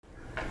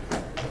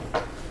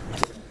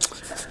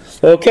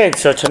Okay,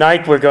 so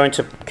tonight we're going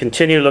to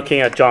continue looking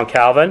at John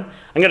Calvin.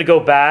 I'm going to go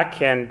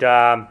back and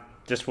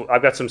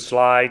I've got some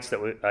slides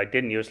that I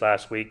didn't use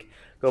last week.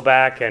 Go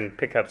back and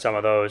pick up some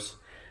of those.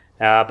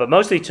 But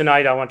mostly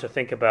tonight I want to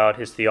think about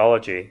his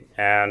theology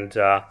and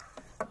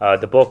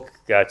the book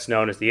that's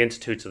known as the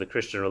Institutes of the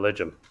Christian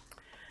Religion.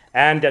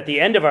 And at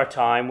the end of our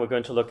time, we're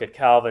going to look at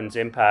Calvin's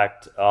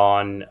impact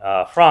on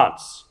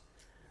France.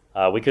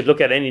 We could look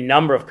at any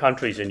number of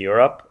countries in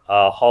Europe,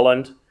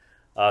 Holland,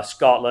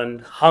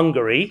 Scotland,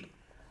 Hungary,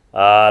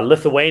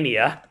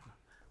 Lithuania,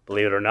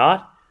 believe it or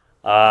not,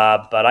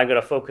 but I'm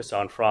going to focus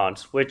on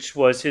France, which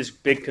was his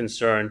big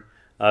concern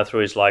through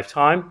his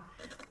lifetime,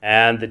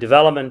 and the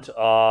development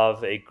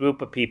of a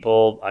group of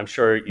people. I'm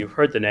sure you've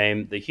heard the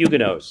name, the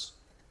Huguenots,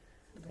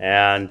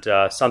 and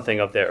something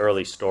of their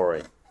early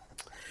story.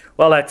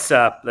 Well, let's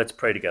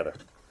pray together.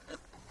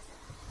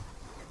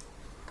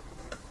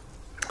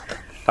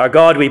 Our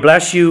God, we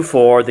bless you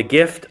for the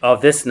gift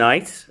of this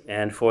night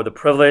and for the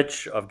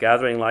privilege of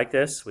gathering like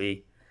this.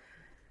 We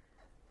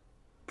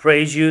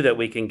praise you that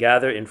we can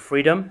gather in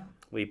freedom.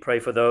 We pray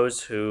for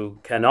those who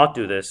cannot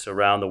do this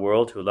around the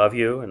world, who love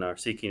you and are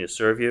seeking to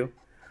serve you.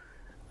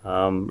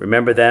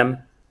 Remember them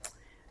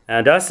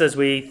and us as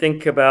we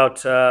think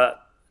about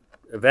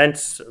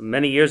events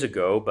many years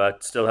ago,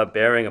 but still have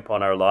bearing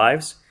upon our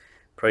lives.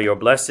 Pray your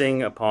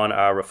blessing upon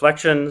our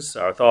reflections,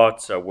 our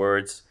thoughts, our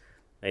words.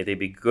 May they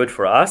be good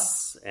for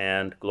us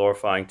and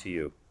glorifying to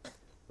you.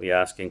 We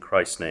ask in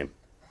Christ's name.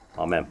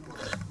 Amen.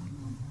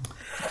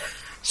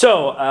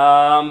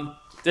 So,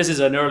 this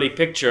is an early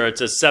picture. It's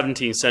a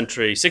 16th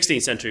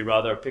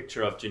century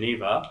picture of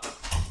Geneva.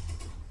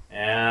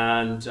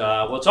 And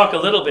we'll talk a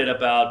little bit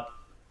about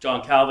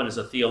John Calvin as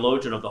a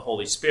theologian of the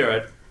Holy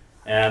Spirit.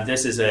 And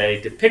this is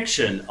a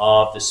depiction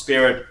of the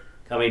Spirit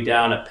coming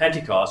down at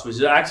Pentecost, which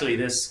is actually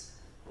this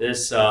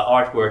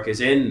artwork is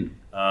in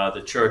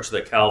the church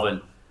that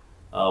Calvin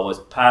was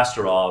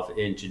pastor of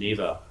in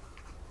Geneva.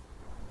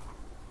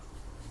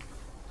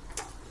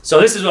 So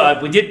this is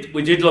what we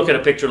did look at a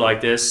picture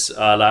like this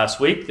last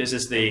week. This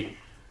is the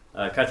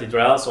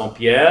Cathédrale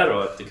Saint-Pierre,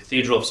 or the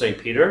Cathedral of St.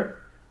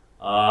 Peter.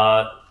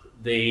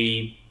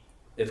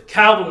 If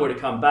Calvin were to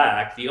come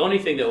back, the only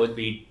thing that would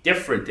be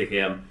different to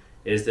him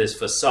is this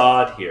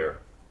facade here,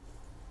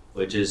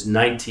 which is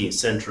 19th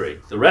century.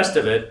 The rest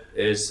of it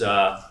is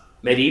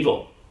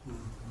medieval.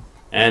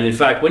 And in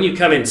fact, when you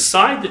come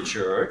inside the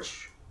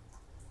church,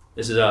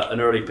 this is an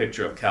early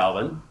picture of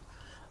Calvin.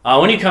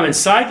 When you come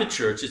inside the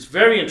church, it's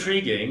very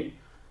intriguing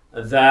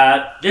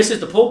that this is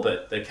the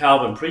pulpit that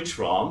Calvin preached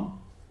from.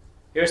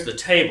 Here's the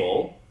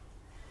table.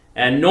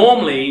 And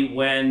normally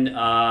when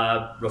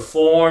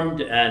Reformed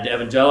and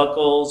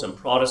Evangelicals and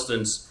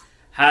Protestants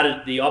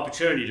had the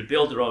opportunity to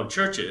build their own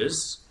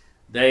churches,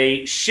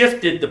 they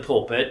shifted the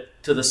pulpit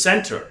to the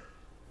center.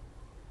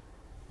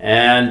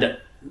 And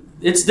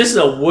this is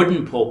a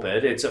wooden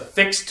pulpit. It's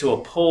affixed to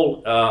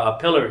a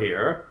pillar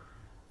here.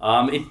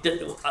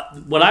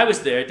 When I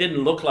was there, it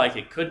didn't look like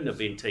it couldn't have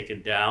been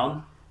taken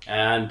down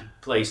and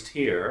placed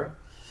here.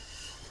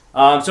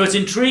 So it's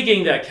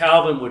intriguing that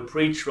Calvin would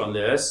preach from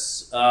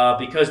this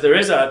because the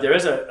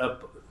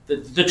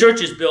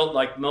church is built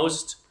like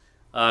most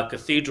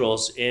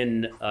cathedrals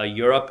in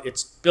Europe.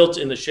 It's built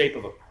in the shape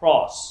of a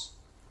cross,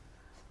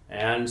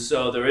 and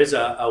so there is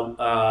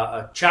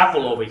a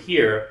chapel over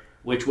here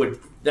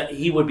that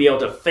he would be able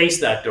to face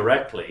that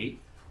directly.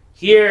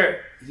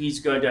 Here, he's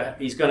going to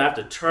have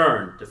to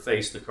turn to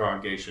face the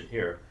congregation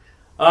here.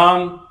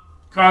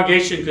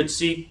 Congregation could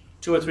seat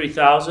 2,000 or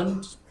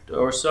 3,000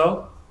 or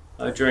so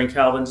during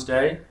Calvin's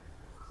day.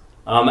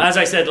 As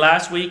I said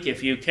last week,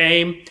 if you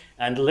came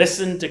and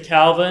listened to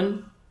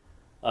Calvin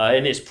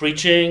in his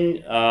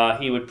preaching,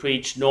 he would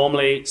preach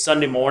normally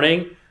Sunday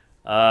morning,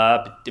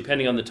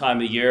 depending on the time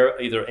of the year,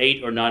 either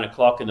 8 or 9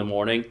 o'clock in the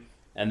morning,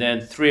 and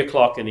then 3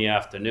 o'clock in the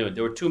afternoon.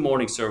 There were 2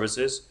 morning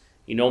services.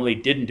 He normally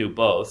didn't do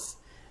both.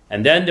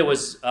 And then there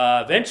was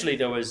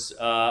eventually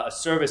a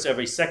service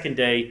every second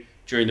day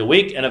during the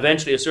week, and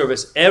eventually a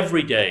service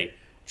every day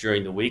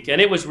during the week.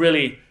 And it was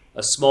really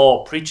a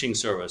small preaching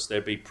service.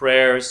 There'd be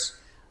prayers,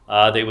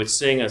 they would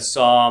sing a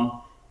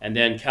psalm, and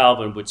then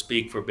Calvin would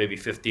speak for maybe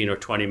 15 or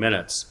 20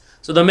 minutes.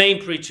 So the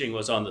main preaching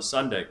was on the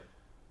Sunday.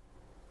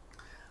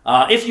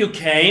 If you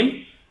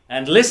came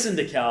and listened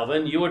to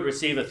Calvin, you would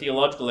receive a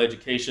theological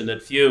education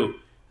that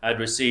few had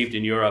received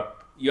in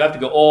Europe. You have to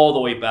go all the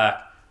way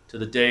back to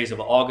the days of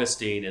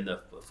Augustine in the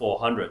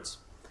 400s.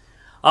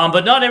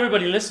 But not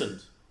everybody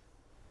listened.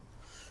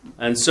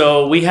 And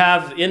so we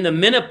have in the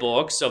minute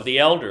books of the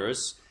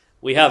elders,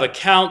 we have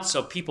accounts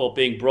of people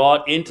being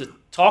brought in to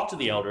talk to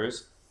the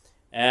elders,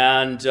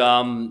 and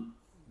some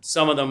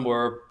of them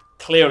were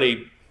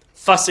clearly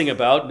fussing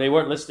about, and they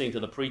weren't listening to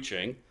the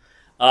preaching.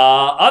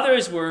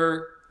 Others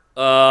were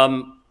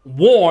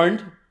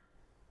warned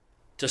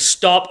to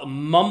stop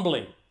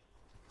mumbling.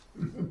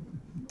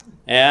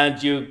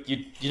 And you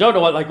don't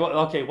know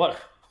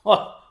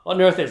what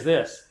on earth is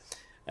this?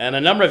 And a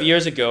number of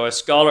years ago, a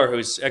scholar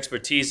whose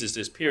expertise is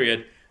this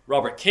period,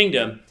 Robert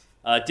Kingdom,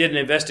 did an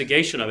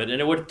investigation of it.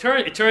 And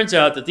it turns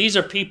out that these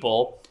are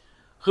people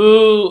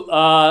who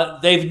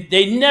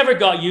they never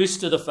got used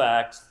to the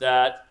fact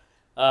that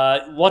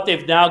what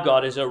they've now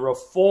got is a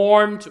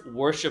reformed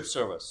worship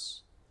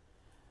service.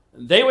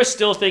 They were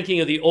still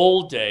thinking of the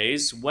old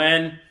days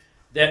when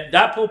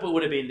that pulpit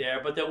would have been there,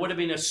 but there would have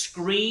been a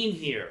screen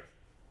here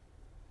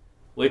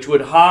which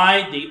would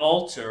hide the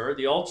altar.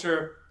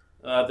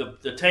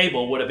 The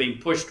table would have been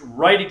pushed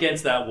right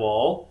against that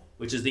wall,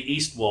 which is the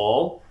east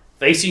wall,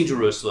 facing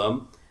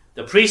Jerusalem.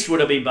 The priest would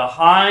have been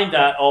behind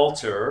that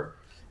altar.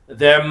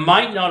 There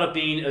might not have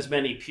been as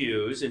many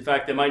pews. In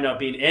fact, there might not have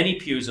been any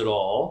pews at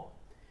all.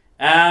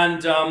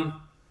 And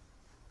on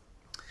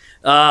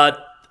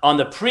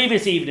the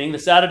previous evening, the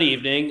Saturday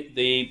evening,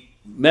 the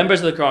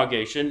members of the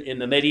congregation in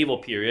the medieval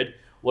period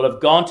would have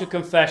gone to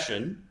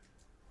confession,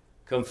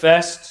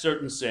 confessed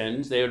certain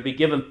sins. They would be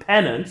given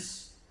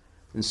penance.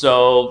 And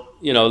so,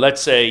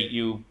 let's say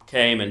you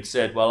came and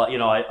said, well,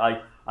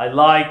 I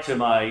lied to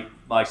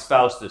my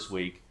spouse this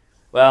week.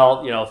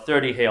 Well,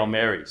 30 Hail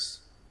Marys.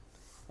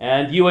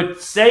 And you would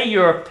say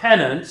your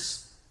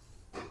penance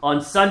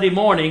on Sunday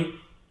morning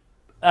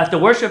at the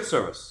worship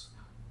service.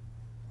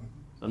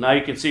 So now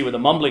you can see where the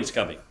mumbling's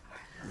coming.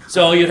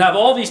 So you'd have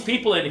all these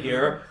people in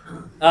here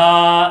who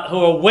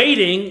are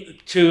waiting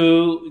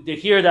to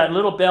hear that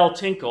little bell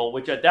tinkle,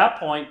 which at that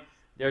point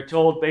they're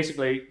told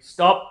basically,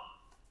 stop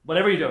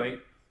whatever you're doing.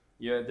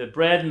 The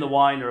bread and the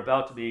wine are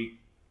about to be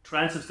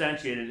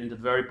transubstantiated into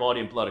the very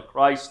body and blood of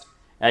Christ,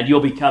 and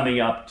you'll be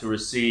coming up to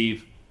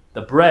receive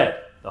the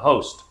bread, the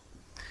host.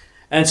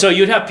 And so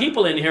you'd have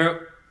people in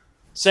here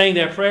saying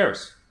their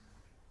prayers.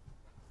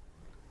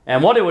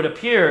 And what it would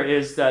appear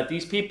is that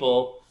these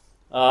people,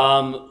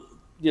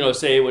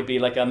 say it would be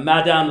like a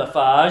Madame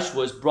Lafarge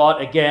was brought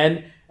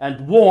again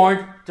and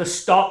warned to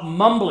stop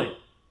mumbling.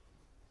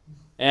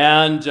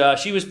 And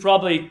she was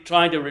probably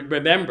trying to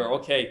remember,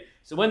 okay,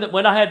 so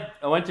when I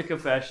went to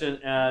confession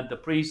and the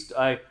priest,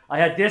 I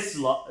had this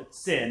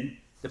sin,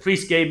 the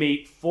priest gave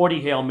me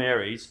 40 Hail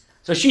Marys.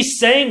 So she's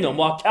saying them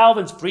while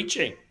Calvin's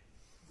preaching.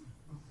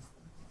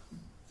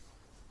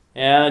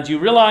 And you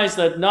realize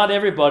that not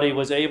everybody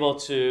was able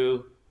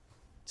to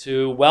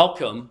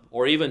welcome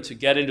or even to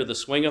get into the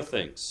swing of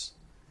things.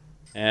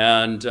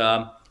 And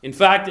in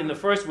fact, in the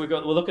first, we'll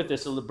look at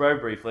this a little very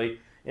briefly.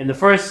 In the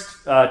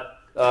first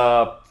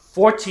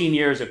 14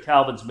 years of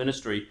Calvin's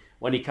ministry,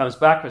 when he comes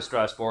back to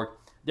Strasbourg,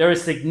 there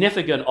is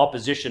significant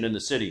opposition in the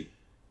city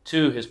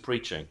to his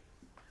preaching,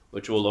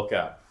 which we'll look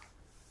at.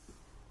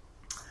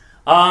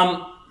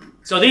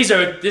 So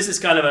this is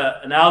kind of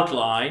an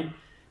outline.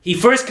 He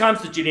first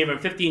comes to Geneva in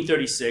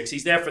 1536.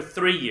 He's there for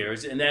 3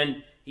 years, and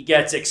then he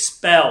gets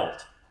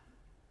expelled.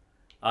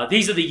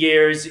 These are the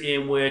years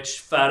in which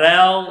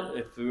Farel,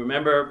 if you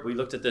remember, we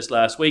looked at this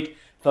last week,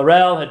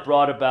 Farel had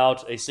brought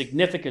about a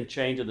significant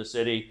change in the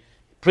city,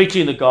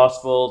 preaching the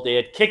gospel. They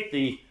had kicked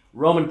the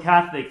Roman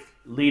Catholic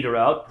leader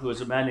out, who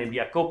was a man named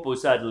Jacopo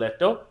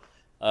Sadoleto,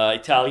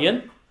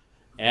 Italian.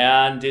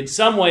 And in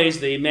some ways,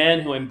 the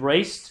man who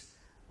embraced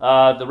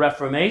the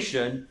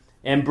Reformation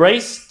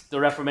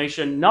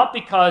not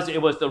because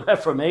it was the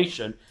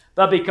Reformation,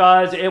 but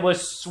because it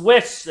was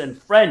Swiss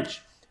and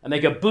French, and they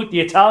could boot the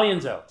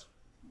Italians out.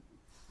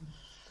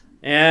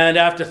 And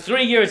after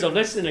 3 years of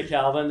listening to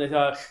Calvin, they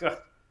thought,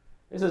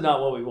 this is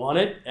not what we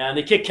wanted, and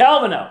they kicked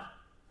Calvin out.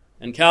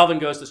 And Calvin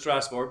goes to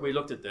Strasbourg. We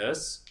looked at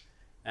this,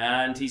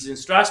 and he's in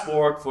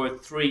Strasbourg for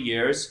 3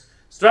 years.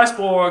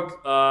 Strasbourg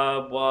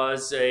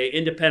was an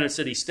independent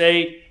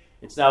city-state.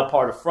 It's now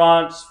part of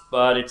France,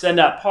 but it's in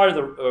that part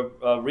of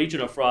the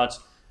region of France,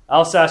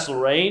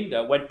 Alsace-Lorraine,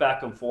 that went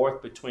back and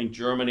forth between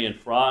Germany and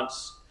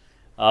France.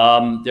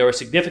 There were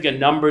significant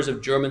numbers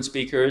of German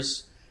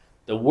speakers.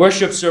 The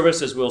worship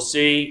service, as we'll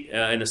see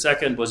in a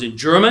second, was in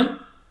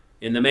German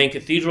in the main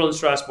cathedral in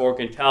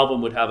Strasbourg, and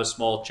Calvin would have a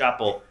small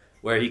chapel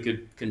where he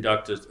could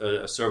conduct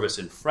a service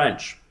in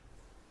French.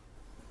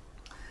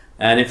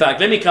 And in fact,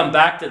 let me come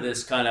back to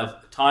this kind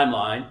of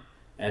timeline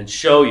and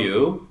show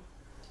you.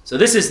 So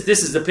this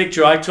is the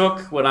picture I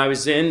took when I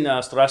was in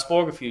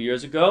Strasbourg a few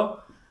years ago.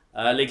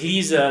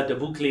 L'église de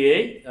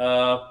Bouclier,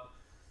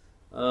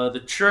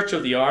 the Church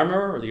of the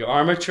Armor, or the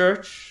Armor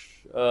Church.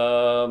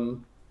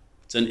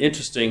 It's an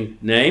interesting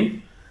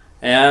name.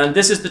 And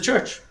this is the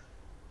church.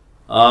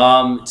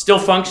 It's still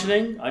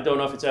functioning. I don't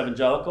know if it's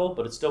evangelical,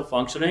 but it's still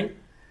functioning.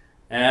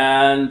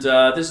 And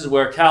this is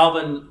where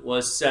Calvin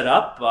was set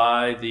up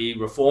by the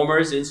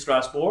reformers in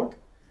Strasbourg.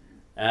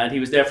 And he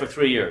was there for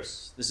 3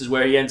 years. This is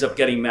where he ends up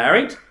getting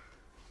married.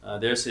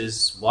 There's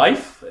his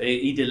wife,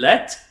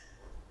 Idelette.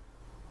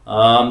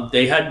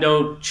 They had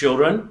no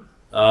children.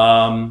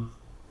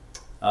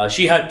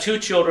 She had 2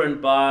 children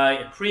by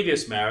a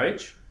previous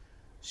marriage.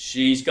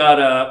 She's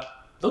got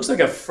looks like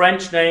a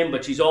French name,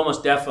 but she's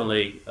almost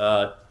definitely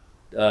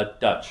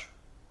Dutch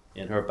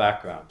in her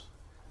background.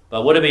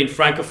 But would have been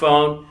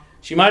Francophone.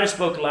 She might have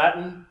spoke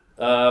Latin,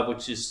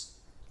 which is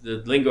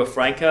the lingua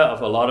franca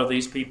of a lot of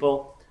these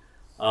people.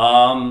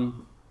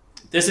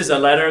 This is a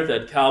letter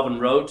that Calvin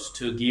wrote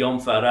to Guillaume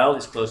Farel,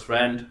 his close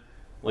friend,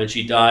 when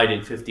she died in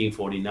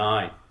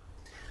 1549.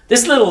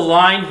 This little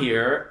line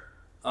here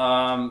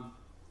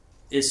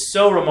is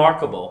so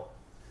remarkable,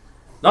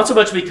 not so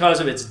much because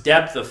of its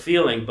depth of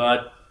feeling,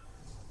 but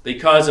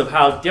because of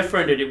how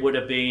different it would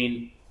have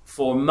been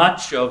for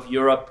much of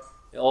Europe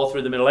all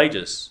through the Middle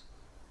Ages.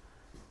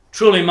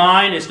 Truly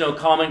mine is no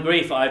common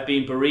grief. I've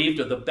been bereaved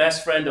of the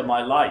best friend of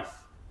my life,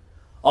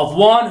 of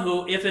one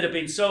who, if it had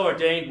been so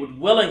ordained, would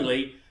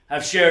willingly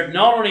have shared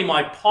not only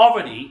my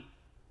poverty,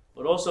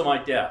 but also my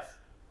death.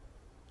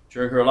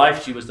 During her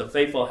life, she was the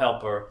faithful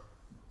helper.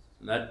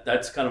 And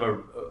that's kind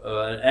of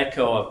an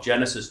echo of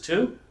Genesis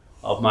 2,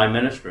 of my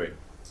ministry.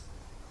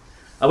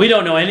 We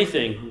don't know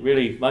anything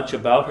really much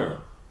about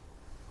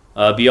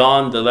her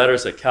beyond the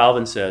letters that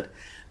Calvin said.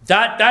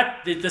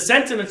 The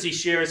sentiments he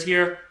shares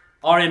here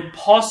are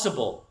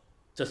impossible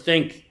to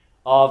think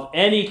of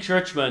any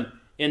churchman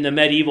in the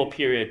medieval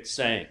period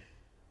saying,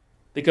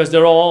 because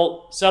they're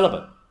all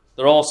celibate,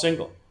 they're all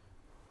single.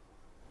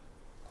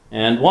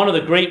 And one of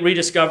the great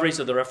rediscoveries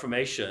of the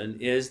Reformation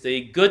is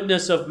the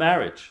goodness of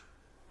marriage,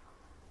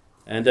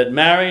 and that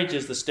marriage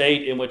is the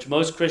state in which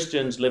most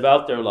Christians live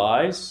out their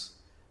lives,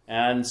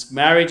 and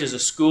marriage is a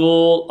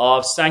school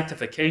of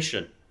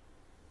sanctification.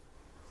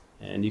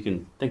 And you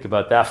can think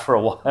about that for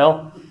a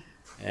while,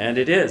 and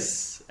it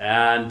is.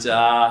 And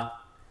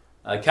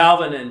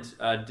Calvin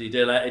and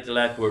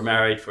Delet were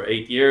married for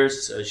 8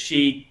 years.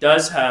 She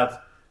does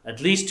have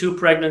at least 2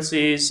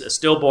 pregnancies, a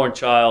stillborn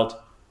child,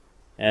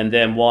 and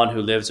then one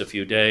who lives a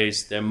few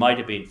days. There might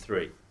have been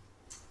 3.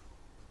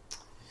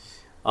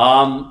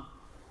 But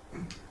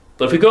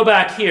if we go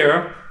back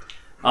here,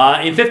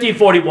 in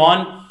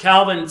 1541,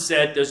 Calvin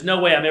said, there's no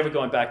way I'm ever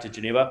going back to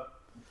Geneva.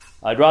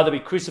 I'd rather be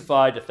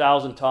crucified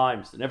 1,000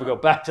 times than ever go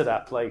back to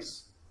that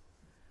place.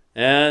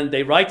 And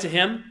they write to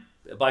him.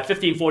 By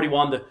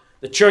 1541,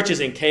 the church is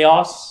in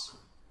chaos.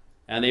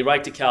 And they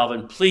write to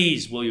Calvin,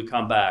 please, will you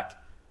come back?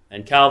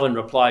 And Calvin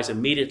replies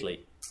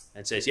immediately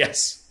and says,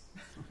 yes.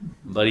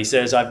 But he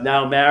says, I've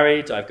now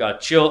married. I've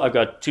got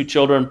 2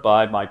 children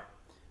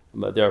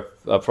they're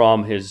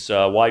from his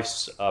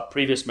wife's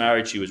previous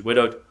marriage. She was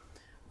widowed.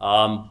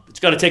 It's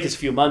going to take us a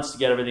few months to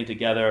get everything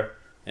together.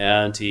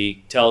 And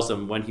he tells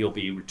them when he'll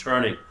be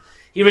returning.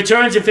 He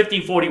returns in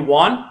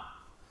 1541.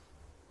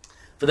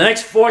 For the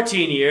next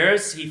 14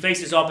 years, he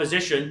faces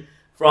opposition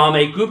from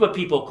a group of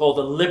people called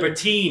the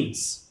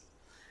Libertines.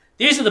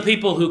 These are the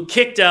people who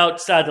kicked out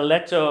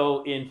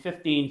Sadoleto in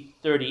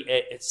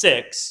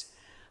 1536,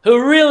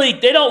 who really,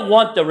 they don't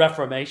want the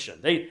Reformation.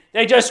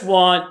 They just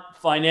want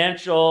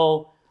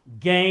financial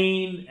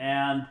gain,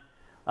 and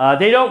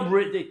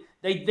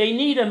they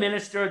need a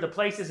minister. The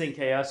place is in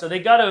chaos, so they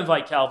got to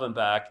invite Calvin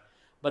back,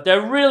 but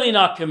they're really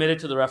not committed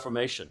to the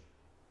Reformation.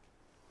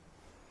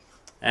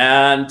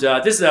 And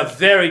this is a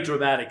very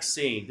dramatic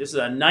scene. This is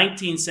a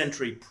 19th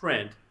century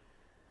print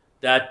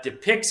that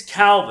depicts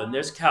Calvin.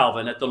 There's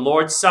Calvin at the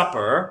Lord's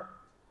Supper.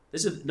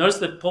 Notice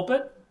the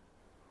pulpit?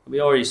 We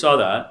already saw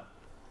that.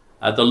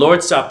 At the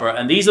Lord's Supper.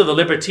 And these are the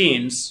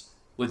Libertines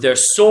with their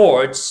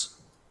swords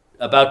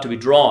about to be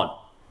drawn.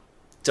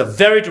 It's a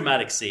very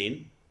dramatic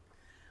scene.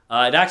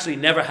 It actually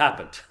never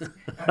happened.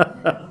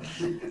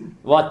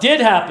 What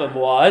did happen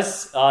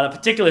was, on a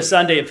particular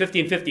Sunday in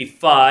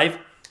 1555,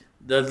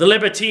 the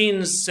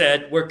Libertines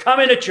said, we're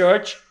coming to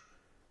church.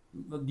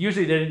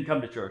 Usually they didn't come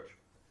to church.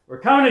 We're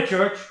coming to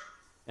church,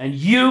 and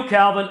you,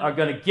 Calvin, are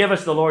going to give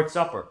us the Lord's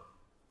Supper.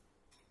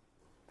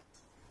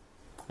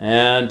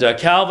 And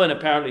Calvin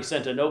apparently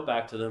sent a note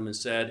back to them and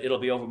said, it'll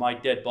be over my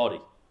dead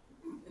body.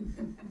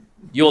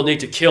 You'll need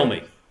to kill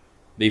me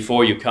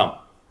before you come.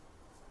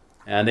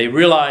 And they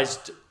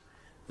realized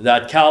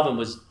that Calvin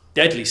was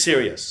deadly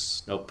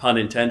serious. No pun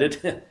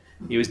intended.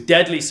 He was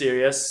deadly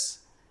serious.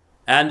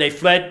 And they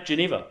fled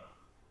Geneva.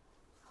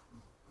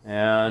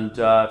 And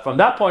from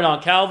that point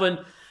on, Calvin,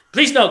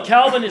 please note,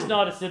 Calvin is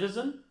not a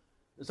citizen.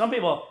 Some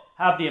people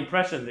have the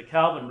impression that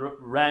Calvin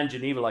ran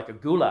Geneva like a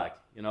gulag,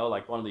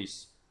 like one of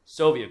these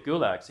Soviet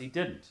gulags. He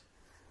didn't.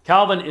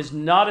 Calvin is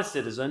not a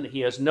citizen. He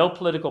has no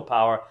political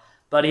power,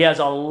 but he has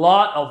a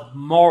lot of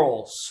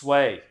moral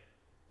sway.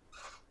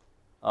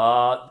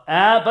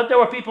 But there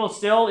were people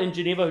still in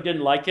Geneva who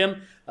didn't like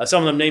him.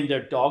 Some of them named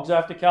their dogs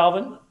after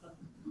Calvin.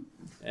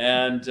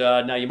 And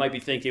now you might be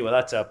thinking, well,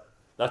 that's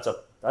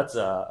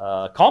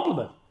a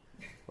compliment.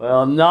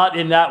 Well, not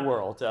in that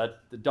world. The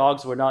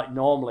dogs were not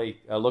normally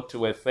looked to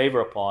with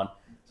favor upon.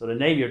 So to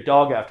name your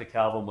dog after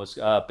Calvin was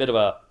a bit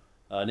of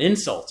an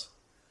insult.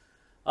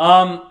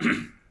 But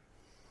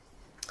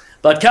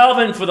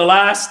Calvin, for the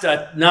last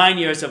 9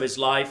 years of his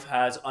life,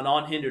 has an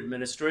unhindered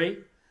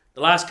ministry.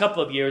 The last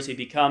couple of years, he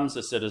becomes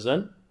a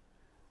citizen.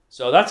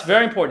 So that's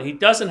very important. He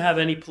doesn't have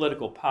any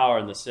political power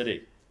in the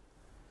city.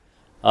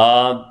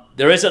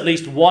 There is at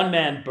least one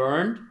man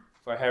burned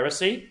for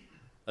heresy,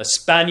 a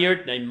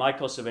Spaniard named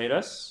Michael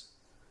Servetus,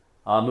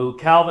 who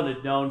Calvin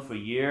had known for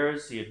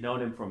years. He had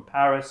known him from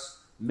Paris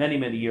many,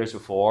 many years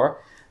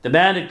before. The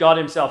man had got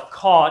himself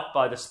caught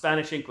by the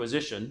Spanish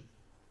Inquisition,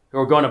 who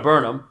were going to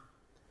burn him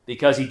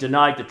because he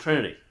denied the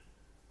Trinity.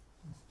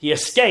 He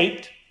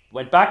escaped,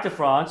 went back to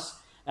France,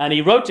 and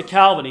he wrote to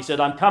Calvin. He said,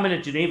 I'm coming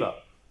to Geneva.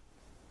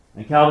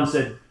 And Calvin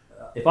said,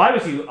 if I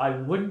was you, I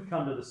wouldn't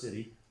come to the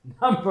city.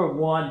 Number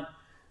one,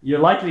 you're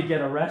likely to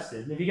get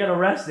arrested. And if you get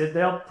arrested,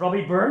 they'll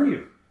probably burn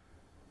you.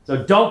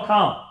 So don't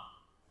come.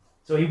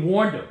 So he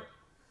warned him.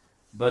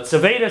 But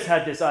Servetus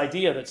had this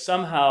idea that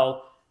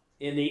somehow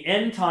in the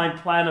end time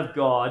plan of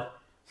God,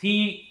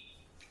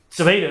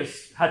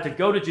 Servetus had to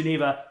go to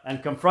Geneva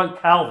and confront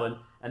Calvin,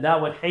 and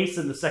that would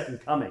hasten the second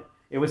coming.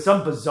 It was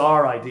some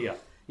bizarre idea.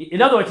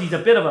 In other words, he's a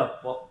bit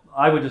of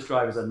I would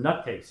describe as a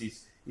nutcase.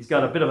 He's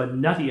got a bit of a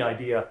nutty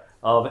idea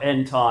of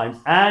end times,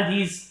 and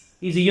he's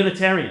a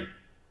Unitarian.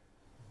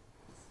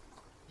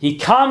 He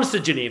comes to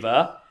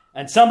Geneva,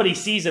 and somebody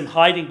sees him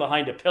hiding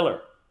behind a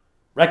pillar,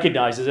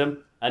 recognizes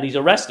him, and he's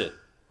arrested.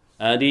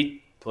 And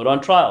he put on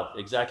trial,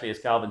 exactly as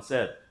Calvin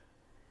said.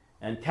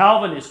 And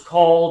Calvin is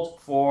called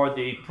for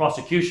the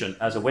prosecution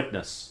as a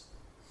witness.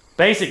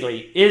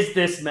 Basically, is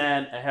this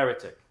man a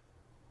heretic?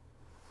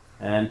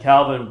 And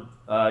Calvin,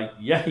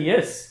 yeah, he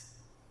is.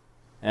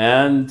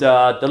 And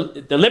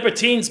the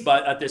Libertines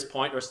at this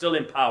point are still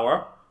in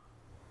power.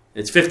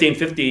 It's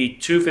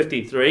 1552,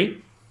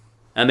 1553.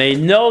 And they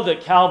know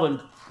that Calvin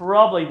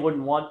probably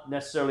wouldn't want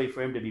necessarily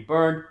for him to be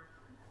burned.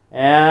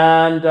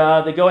 And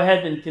they go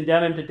ahead and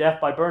condemn him to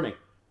death by burning.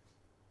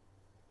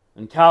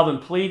 And Calvin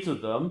pleads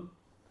with them,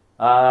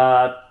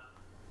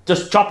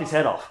 just chop his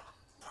head off.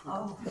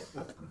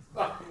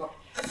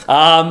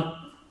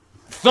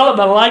 Philip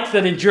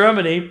Melanchthon in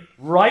Germany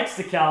writes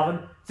to Calvin,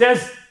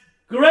 says,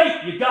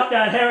 "Great, you got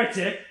that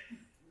heretic.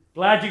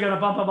 Glad you're going to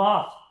bump him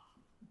off."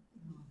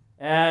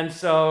 And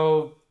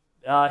so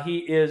he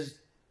is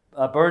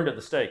burned at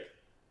the stake.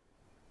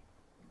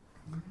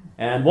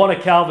 And one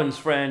of Calvin's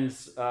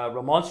friends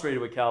remonstrated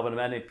with Calvin, a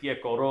man named Pier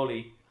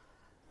Coroli.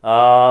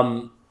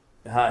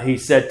 He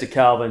said to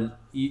Calvin,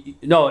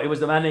 no, it was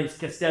the man named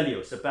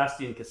Castellio,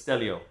 Sebastian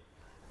Castellio,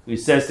 who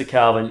says to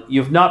Calvin,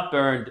 "You've not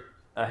burned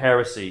a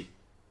heresy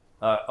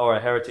or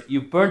a heretic,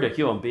 you've burned a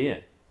human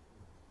being."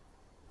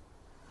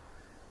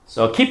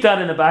 So keep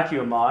that in the back of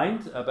your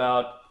mind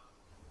about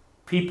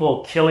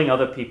people killing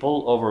other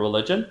people over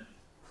religion,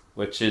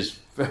 which is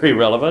very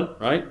relevant,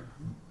 right?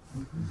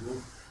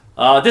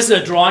 This is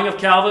a drawing of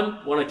Calvin,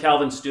 one of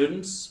Calvin's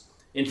students.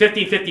 In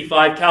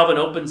 1555, Calvin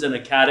opens an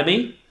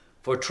academy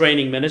for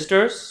training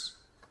ministers.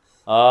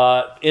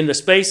 In the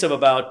space of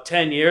about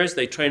 10 years,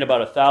 they train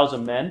about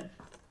 1,000 men.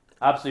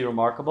 Absolutely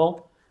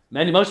remarkable.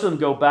 Most of them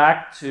go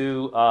back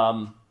to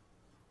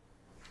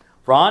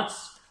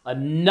France. A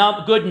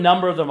good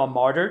number of them are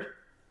martyred.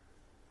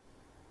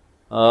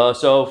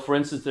 So, for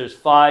instance, there's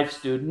 5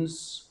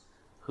 students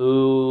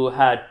who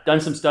had done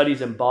some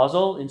studies in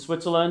Basel in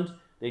Switzerland.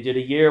 They did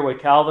a year with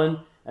Calvin,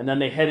 and then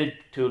they headed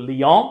to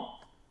Lyon.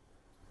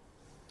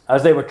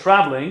 As they were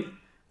traveling,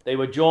 they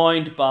were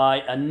joined by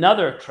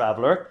another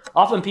traveler.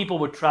 Often people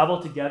would travel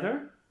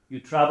together. You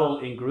travel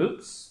in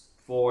groups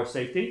for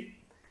safety.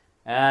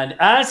 And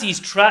as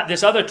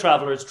this other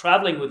traveler is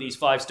traveling with these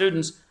 5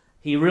 students,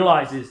 he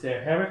realizes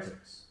they're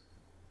heretics.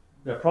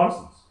 They're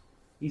Protestants.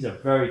 He's a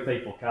very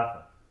faithful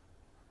Catholic.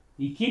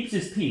 He keeps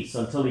his peace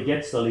until he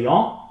gets to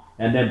Lyon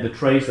and then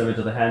betrays them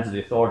into the hands of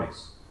the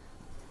authorities.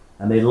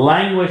 And they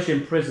languish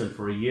in prison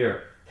for a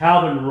year.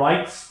 Calvin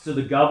writes to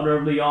the governor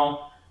of Lyon,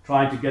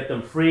 trying to get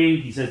them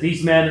free. He says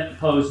these men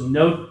pose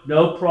no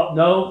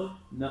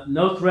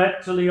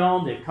threat to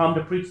Lyon. They've come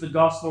to preach the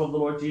gospel of the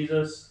Lord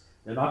Jesus.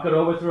 They're not going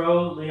to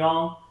overthrow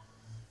Lyon.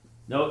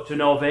 To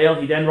no avail.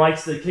 He then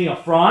writes to the King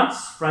of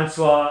France,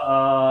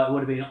 Francois, it would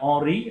have been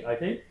Henri, I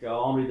think,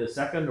 Henri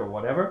II or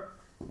whatever.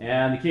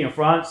 And the King of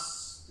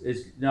France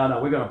is, no,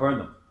 we're going to burn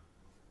them.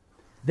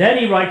 Then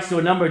he writes to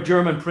a number of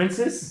German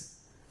princes.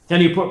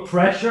 Can you put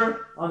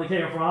pressure on the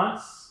King of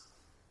France?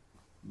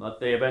 But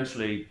they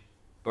eventually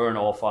burn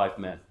all 5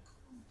 men.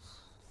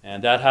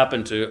 And that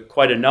happened to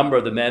quite a number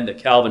of the men that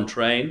Calvin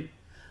trained.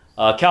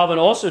 Calvin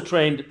also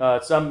trained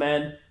some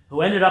men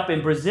who ended up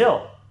in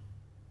Brazil.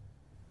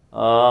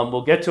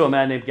 We'll get to a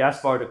man named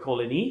Gaspard de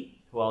Coligny,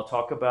 who I'll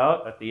talk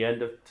about at the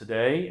end of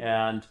today,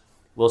 and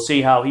we'll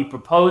see how he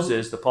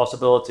proposes the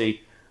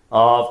possibility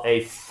of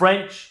a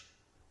French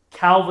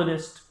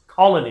Calvinist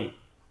colony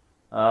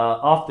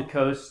off the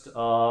coast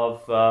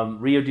of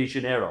Rio de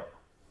Janeiro.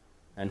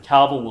 And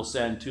Calvin will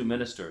send 2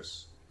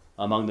 ministers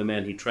among the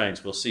men he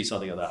trains. We'll see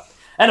something of that.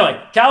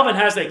 Anyway, Calvin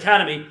has the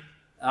academy.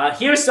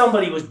 Here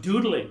somebody was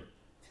doodling.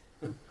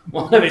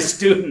 One of his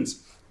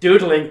students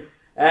doodling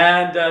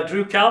and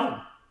drew Calvin.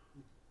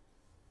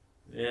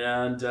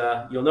 And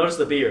you'll notice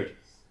the beard.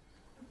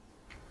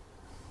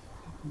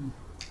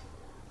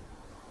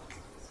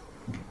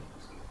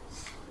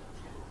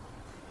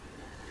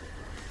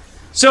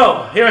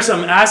 So here are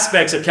some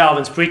aspects of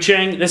Calvin's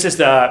preaching. This is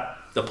the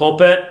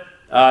pulpit.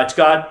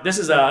 This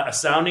is a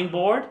sounding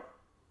board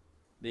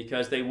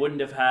because they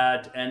wouldn't have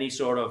had any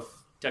sort of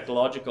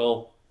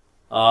technological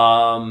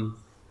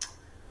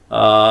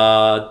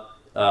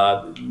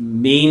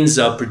means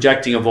of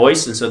projecting a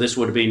voice, and so this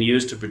would have been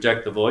used to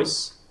project the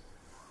voice.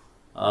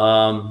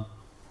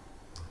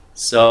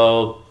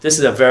 So this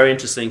is a very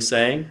interesting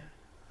saying.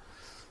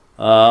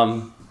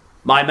 My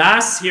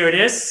Mass, here it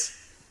is.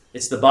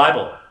 It's the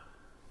Bible,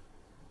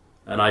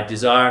 and I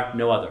desire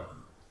no other.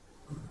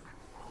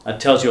 That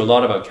tells you a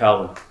lot about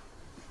Calvin.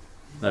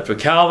 That for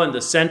Calvin,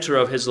 the center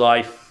of his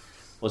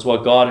life was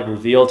what God had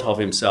revealed of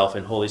himself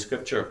in Holy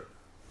Scripture.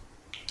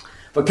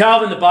 For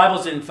Calvin, the Bible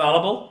is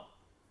infallible.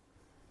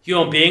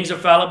 Human beings are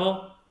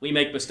fallible. We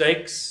make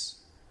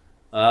mistakes.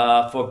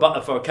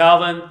 For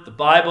Calvin, the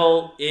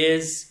Bible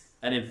is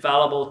an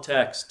infallible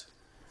text.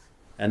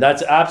 And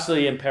that's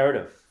absolutely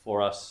imperative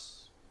for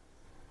us.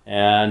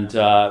 And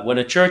when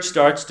a church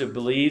starts to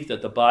believe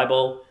that the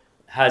Bible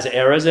has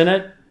errors in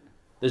it,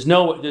 there's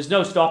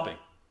no stopping.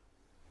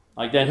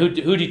 Like then, who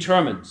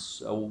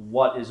determines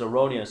what is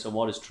erroneous and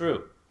what is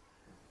true?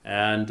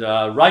 And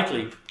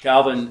rightly,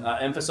 Calvin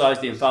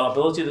emphasized the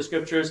infallibility of the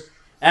Scriptures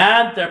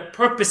and their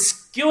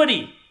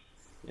perspicuity.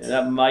 Yeah,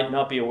 that might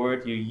not be a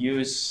word you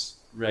use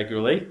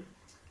regularly.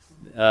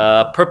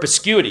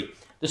 Perspicuity.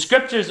 The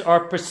Scriptures are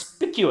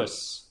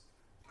perspicuous.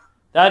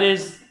 That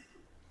is,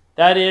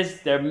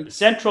 their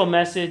central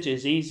message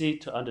is easy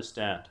to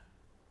understand.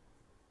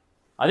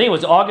 I think it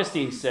was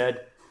Augustine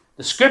said,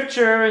 the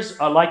Scriptures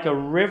are like a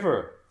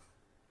river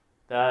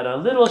that a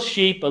little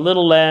sheep, a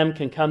little lamb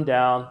can come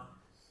down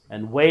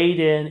and wade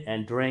in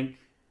and drink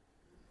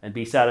and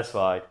be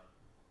satisfied.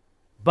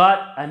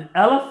 But an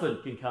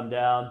elephant can come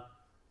down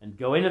and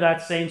go into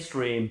that same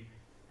stream,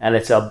 and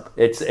it's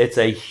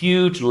a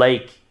huge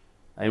lake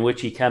in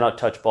which he cannot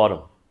touch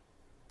bottom.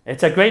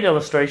 It's a great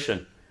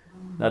illustration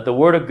that the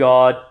Word of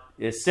God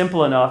is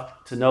simple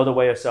enough to know the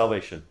way of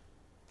salvation.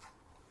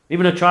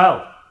 Even a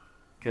child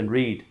can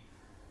read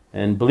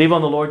and believe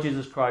on the Lord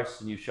Jesus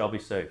Christ and you shall be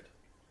saved.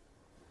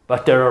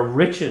 But there are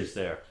riches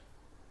there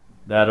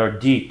that are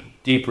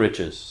deep, deep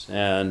riches.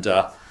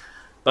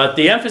 But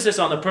the emphasis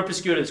on the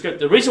perspicuity of the Scripture,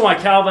 the reason why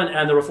Calvin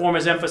and the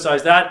Reformers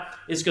emphasized that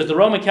is because the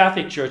Roman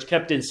Catholic Church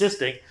kept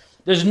insisting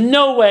there's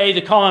no way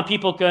the common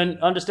people can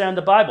understand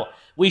the Bible.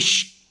 We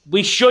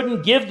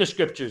shouldn't give the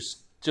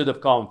Scriptures to the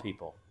common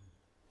people.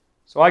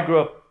 So I grew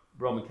up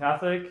Roman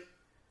Catholic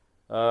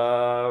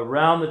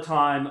around the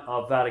time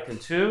of Vatican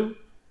II.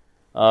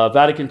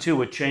 Vatican II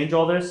would change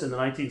all this in the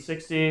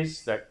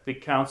 1960s, that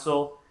big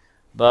council.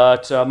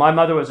 But my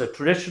mother was a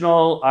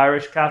traditional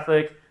Irish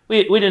Catholic.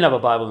 We didn't have a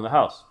Bible in the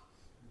house.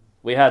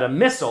 We had a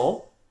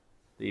missal,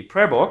 the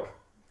prayer book,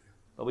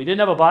 but we didn't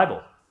have a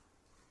Bible.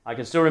 I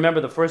can still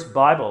remember the first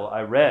Bible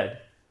I read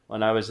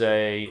when I was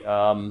a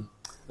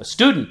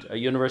student at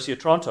University of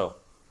Toronto.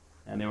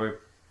 And they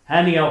were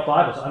handing out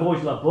Bibles. I've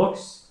always loved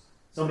books.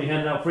 Somebody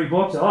handed out free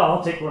books. Oh,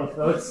 I'll take one of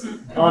those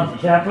on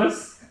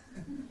campus.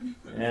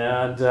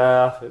 And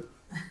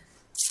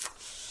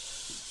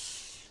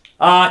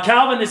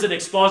Calvin is an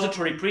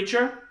expository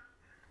preacher.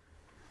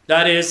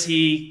 That is,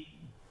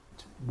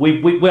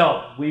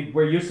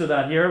 we're used to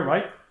that here,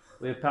 right?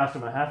 We have Pastor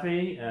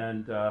Mahaffey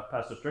and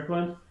Pastor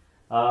Strickland.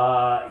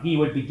 He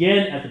would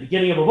begin at the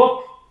beginning of a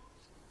book,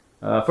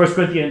 1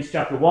 Corinthians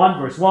chapter 1,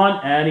 verse 1,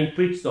 and he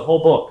preached the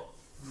whole book.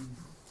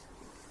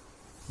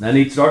 Then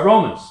he'd start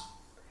Romans.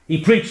 He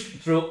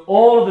preached through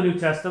all of the New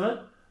Testament,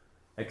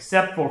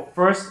 except for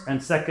 1st and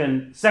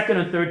 2nd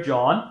and 3rd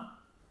John.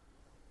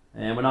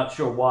 And we're not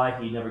sure why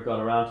he never got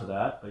around to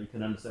that, but you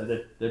can understand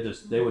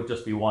that they would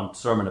just be one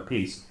sermon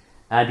apiece.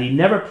 And he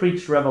never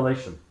preached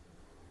Revelation.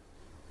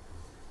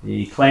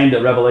 He claimed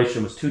that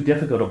Revelation was too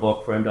difficult a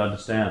book for him to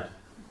understand,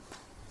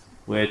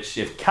 which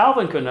if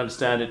Calvin couldn't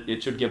understand it,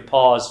 it should give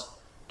pause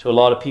to a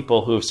lot of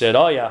people who have said,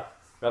 oh yeah,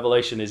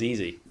 Revelation is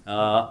easy.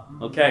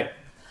 Okay.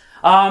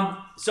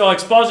 So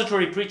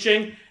expository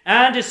preaching,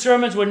 and his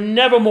sermons were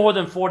never more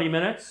than 40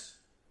 minutes.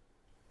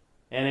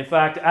 And in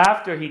fact,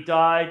 after he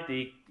died,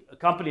 the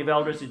Company of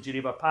Elders in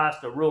Geneva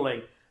passed a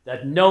ruling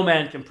that no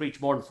man can preach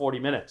more than 40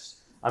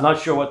 minutes. I'm not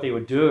sure what they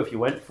would do if you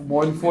went for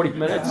more than 40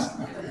 minutes.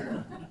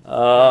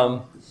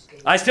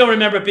 I still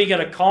remember being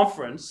at a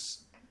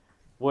conference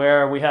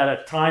where we had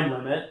a time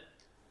limit,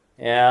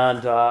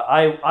 and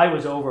I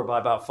was over by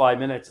about 5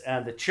 minutes,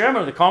 and the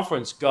chairman of the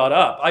conference got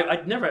up.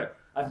 I've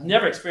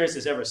never experienced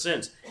this ever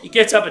since. He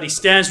gets up and he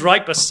stands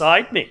right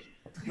beside me,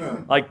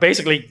 like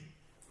basically,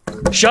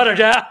 shut her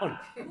down.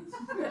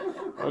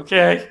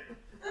 Okay.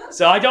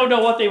 So I don't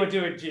know what they would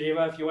do in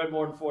Geneva if you went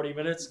more than 40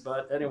 minutes,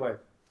 but anyway.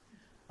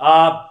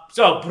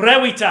 So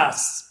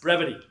brevitas,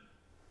 brevity.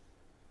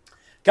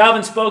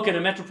 Calvin spoke in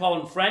a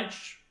metropolitan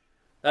French.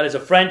 That is a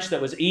French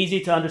that was easy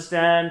to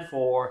understand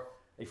for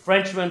a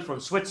Frenchman from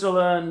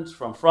Switzerland,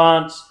 from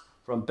France,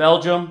 from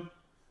Belgium,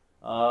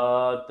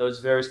 those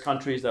various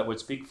countries that would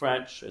speak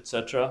French,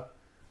 etc.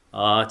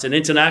 It's an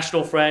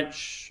international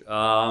French.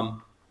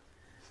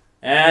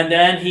 And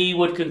then he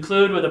would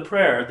conclude with a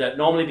prayer that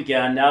normally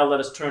began, now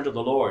let us turn to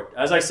the Lord.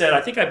 As I said,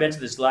 I think I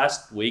mentioned this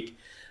last week,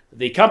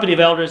 the Company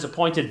of Elders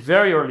appointed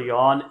very early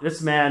on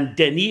this man,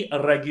 Denis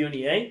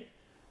Regunier.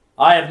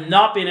 I have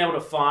not been able to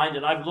find,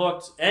 and I've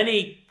looked,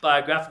 any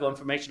biographical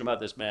information about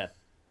this man.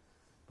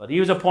 But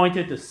he was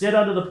appointed to sit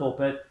under the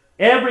pulpit,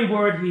 every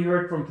word he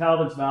heard from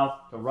Calvin's mouth,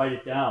 to write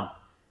it down.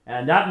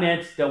 And that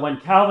meant that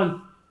when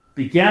Calvin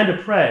began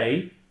to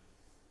pray,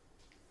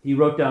 he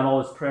wrote down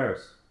all his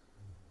prayers.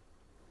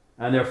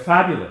 And they're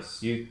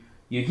fabulous. You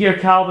hear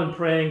Calvin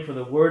praying for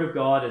the Word of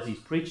God as he's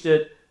preached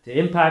it to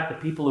impact the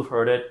people who've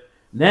heard it.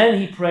 Then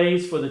he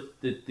prays for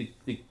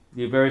the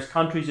various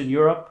countries in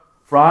Europe,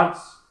 France,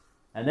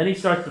 and then he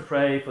starts to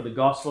pray for the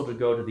gospel to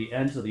go to the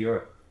ends of the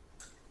earth.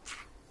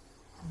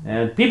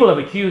 And people have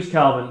accused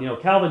Calvin,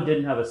 Calvin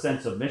didn't have a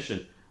sense of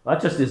mission.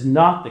 That just is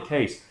not the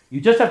case. You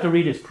just have to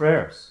read his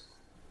prayers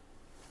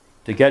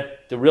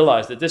to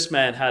realize that this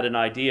man had an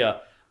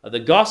idea. The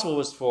gospel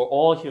was for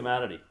all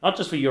humanity, not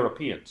just for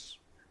Europeans.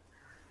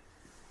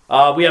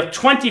 We have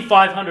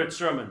 2,500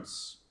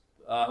 sermons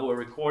who are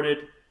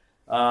recorded.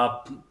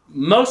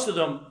 Most of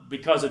them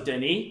because of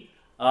Denis.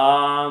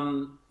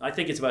 I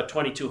think it's about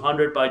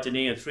 2,200 by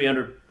Denis and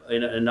 300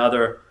 in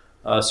other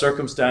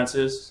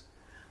circumstances.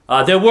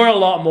 There were a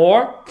lot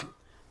more,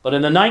 but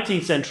in the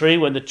 19th century,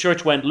 when the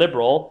church went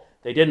liberal,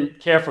 they didn't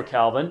care for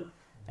Calvin.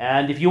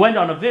 And if you went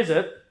on a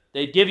visit,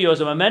 they'd give you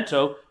as a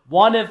memento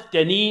one of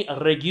Denis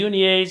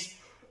Regunier's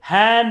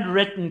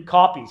handwritten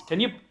copies. Can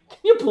you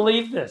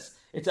believe this?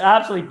 It's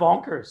absolutely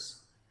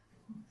bonkers.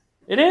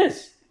 It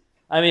is.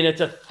 I mean,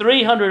 it's a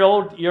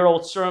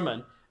 300-year-old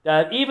sermon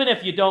that even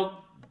if you don't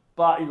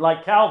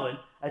like Calvin,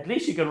 at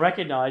least you can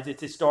recognize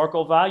its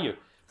historical value.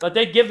 But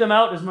they give them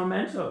out as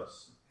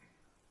mementos.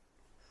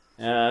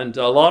 And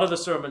a lot of the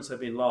sermons have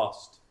been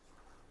lost.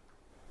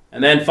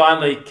 And then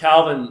finally,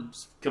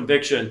 Calvin's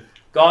conviction: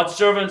 God's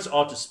servants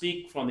ought to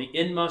speak from the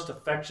inmost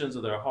affections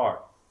of their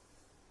heart.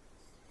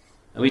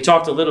 And we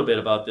talked a little bit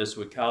about this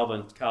with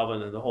Calvin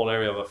and the whole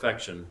area of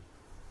affection.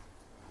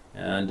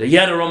 And he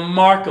had a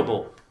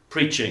remarkable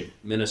preaching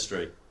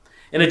ministry.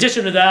 In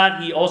addition to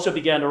that, he also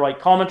began to write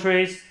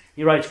commentaries.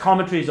 He writes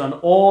commentaries on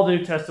all the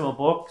New Testament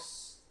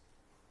books,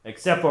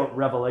 except for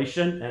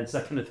Revelation and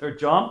 2nd and 3rd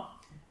John,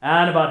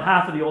 and about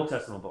half of the Old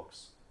Testament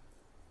books.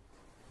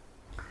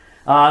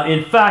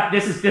 In fact,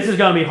 this is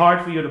going to be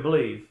hard for you to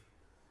believe,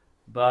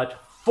 but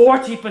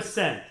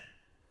 40%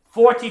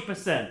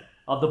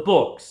 of the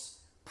books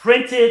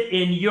printed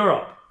in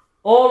Europe,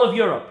 all of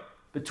Europe,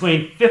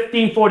 between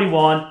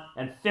 1541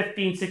 and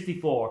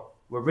 1564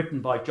 were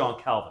written by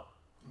John Calvin.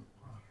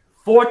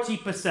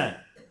 40%.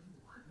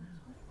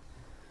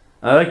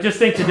 Just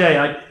think today,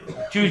 I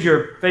choose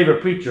your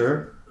favorite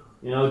preacher,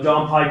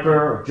 John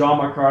Piper or John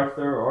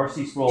MacArthur or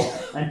R.C. Sproul,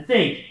 and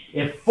think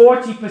if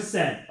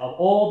 40% of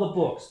all the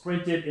books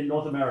printed in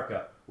North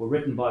America were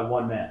written by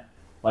one man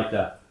like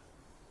that.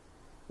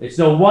 It's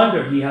no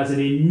wonder he has an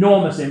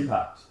enormous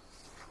impact.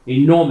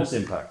 Enormous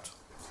impact.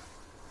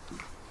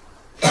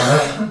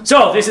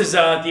 So this is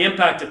the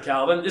impact of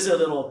Calvin. This is a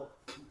little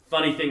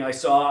funny thing I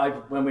saw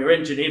when we were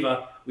in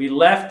Geneva. We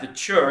left the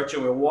church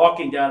and we were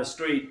walking down the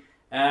street,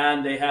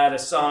 and they had a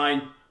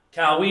sign,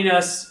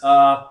 Calvinus,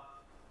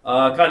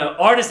 kind of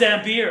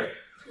artisan beer.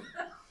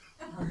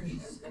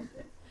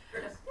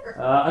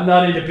 I'm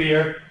not into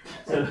beer,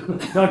 so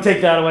don't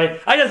take that away.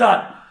 I just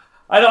thought,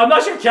 I'm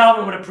not sure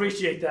Calvin would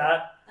appreciate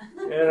that.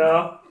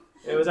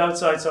 It was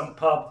outside some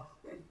pub.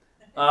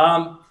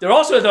 There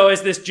also, though,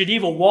 is this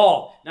Geneva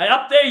wall. Now,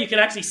 up there, you can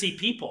actually see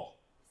people.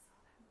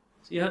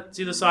 See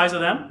the size of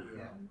them?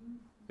 Yeah.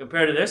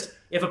 Compared to this?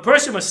 If a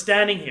person was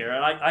standing here,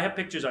 and I have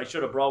pictures, I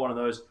should have brought one of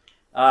those,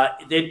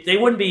 they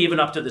wouldn't be even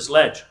up to this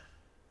ledge.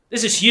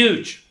 This is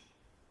huge.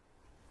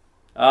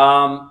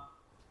 Farel,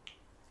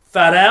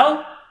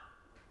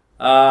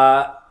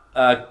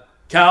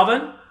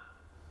 Calvin,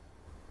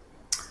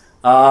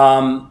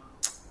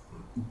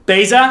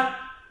 Beza,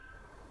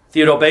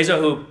 Theodore Beza,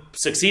 who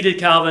succeeded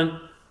Calvin,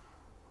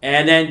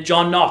 and then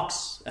John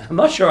Knox. I'm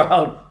not sure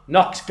how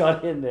Knox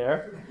got in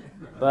there,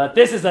 but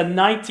this is a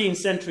 19th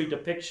century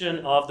depiction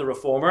of the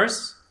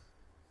Reformers.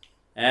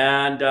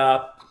 And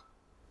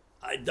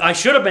I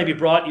should have maybe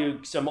brought you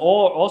some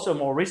also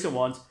more recent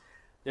ones.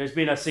 There's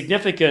been a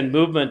significant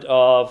movement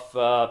of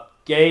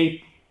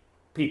gay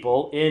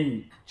people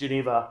in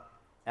Geneva,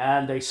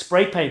 and they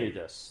spray painted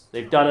this.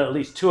 They've done it at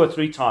least 2 or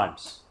 3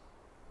 times.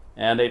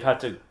 And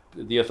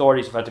the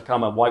authorities have had to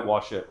come and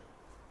whitewash it,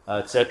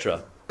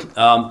 etc.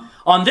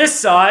 On this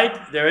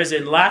side, there is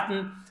in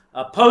Latin,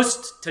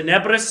 post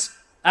tenebris,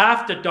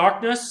 after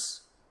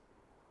darkness.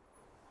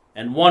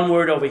 And one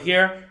word over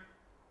here,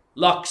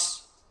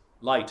 lux,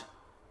 light.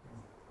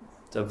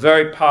 It's a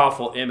very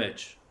powerful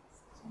image.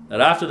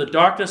 That after the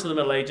darkness of the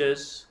Middle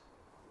Ages,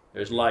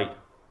 there's light.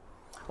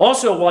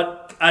 Also,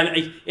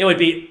 it would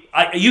be,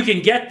 you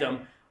can get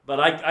them, but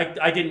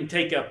I didn't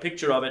take a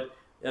picture of it.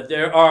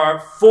 There are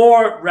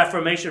 4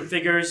 Reformation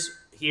figures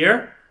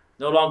here,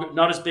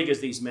 not as big as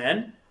these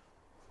men,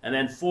 and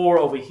then 4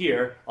 over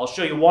here. I'll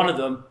show you one of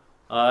them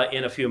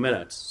in a few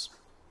minutes.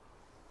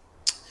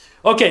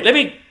 Okay, let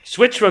me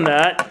switch from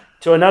that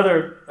to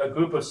another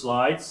group of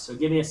slides. So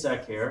give me a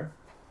sec here.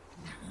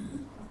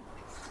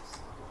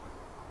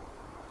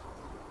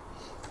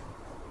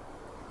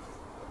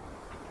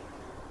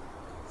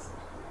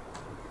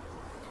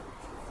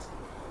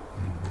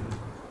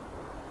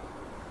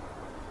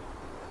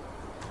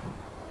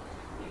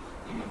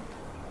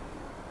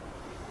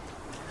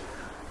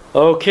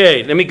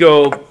 Okay, let me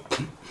go.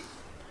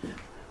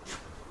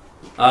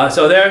 Let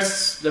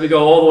me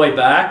go all the way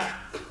back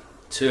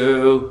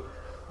to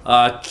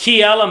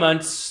key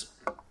elements.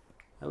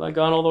 Have I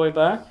gone all the way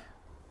back?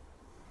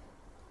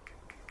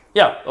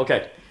 Yeah,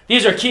 okay.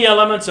 These are key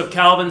elements of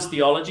Calvin's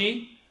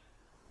theology.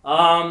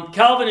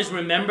 Calvin is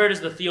remembered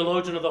as the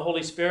theologian of the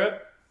Holy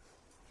Spirit.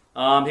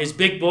 His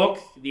big book,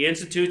 The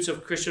Institutes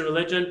of Christian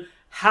Religion,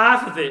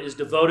 half of it is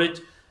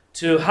devoted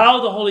to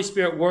how the Holy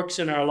Spirit works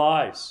in our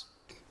lives.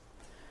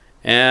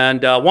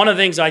 And one of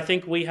the things I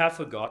think we have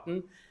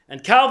forgotten,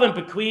 and Calvin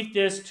bequeathed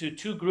this to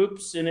two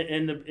groups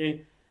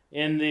in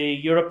the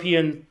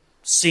European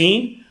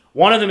scene.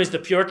 One of them is the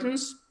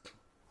Puritans,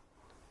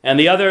 and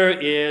the other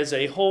is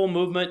a whole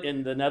movement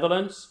in the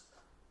Netherlands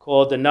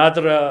called the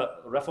Nadere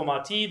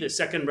Reformatie, the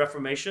Second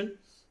Reformation.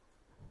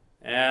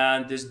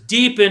 And this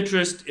deep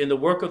interest in the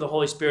work of the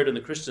Holy Spirit in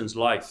the Christian's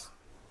life.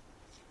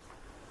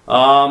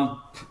 Calvin,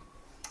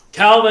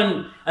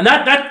 and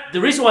that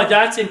the reason why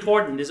that's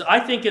important is I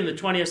think in the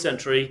 20th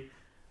century,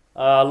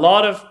 a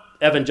lot of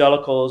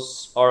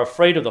evangelicals are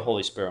afraid of the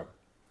Holy Spirit.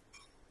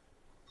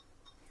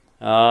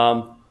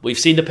 We've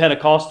seen the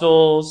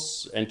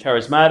Pentecostals and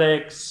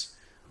charismatics.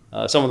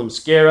 Some of them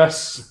scare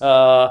us.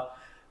 Some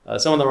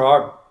of them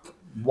are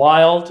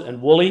wild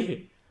and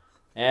woolly.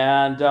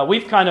 And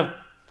we've kind of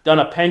done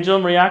a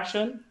pendulum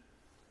reaction.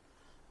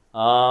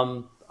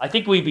 I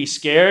think we'd be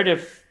scared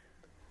if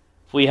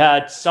we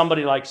had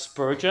somebody like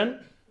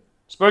Spurgeon.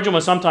 Spurgeon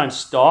would sometimes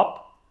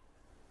stop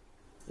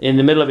in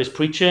the middle of his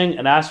preaching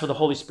and ask for the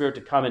Holy Spirit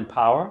to come in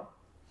power.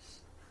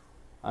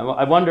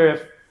 I wonder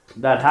if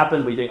that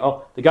happened. We think,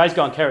 oh, the guy's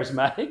gone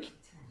charismatic.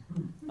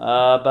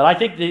 But I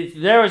think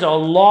there is a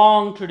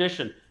long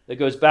tradition that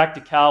goes back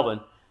to Calvin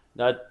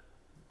that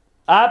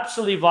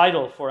absolutely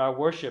vital for our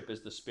worship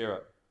is the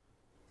Spirit.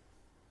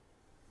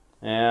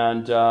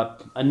 And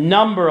a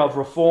number of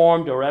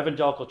Reformed or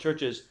evangelical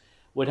churches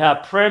would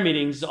have prayer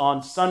meetings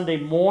on Sunday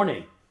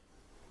morning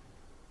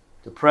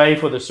to pray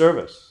for the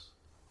service.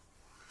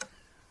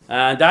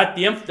 And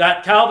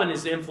that Calvin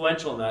is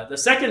influential in that. The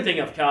second thing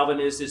of Calvin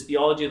is his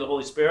theology of the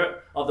Holy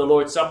Spirit, of the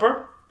Lord's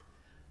Supper.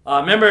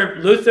 Remember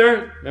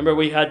Luther? Remember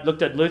we had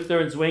looked at Luther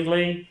and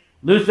Zwingli?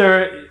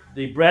 Luther,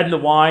 the bread and the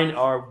wine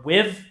are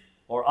with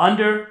or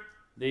under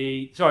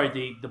the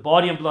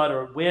body and blood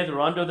are with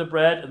or under the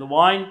bread and the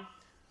wine.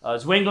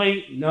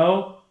 Zwingli,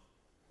 no.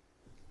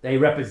 They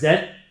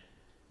represent,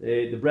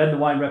 the bread and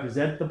the wine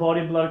represent the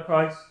body and blood of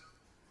Christ.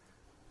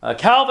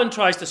 Calvin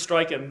tries to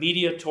strike a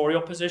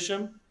mediatorial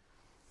position,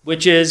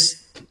 which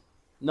is,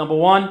 number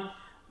one,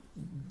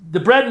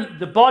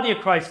 the body of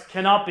Christ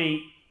cannot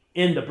be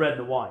in the bread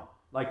and the wine,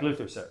 like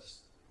Luther says.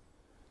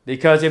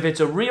 Because if it's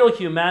a real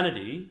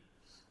humanity,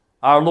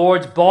 our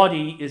Lord's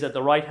body is at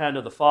the right hand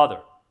of the Father.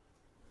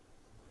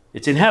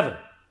 It's in heaven.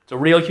 It's a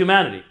real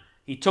humanity.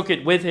 He took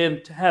it with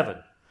him to heaven.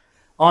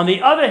 On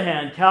the other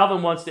hand,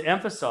 Calvin wants to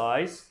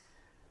emphasize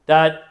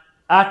that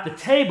at the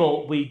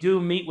table we do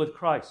meet with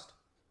Christ.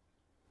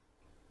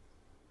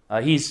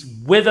 He's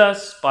with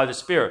us by the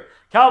Spirit.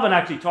 Calvin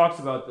actually talks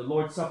about the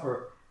Lord's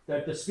Supper,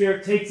 that the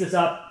Spirit takes us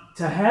up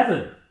to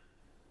heaven.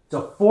 It's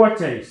a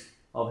foretaste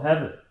of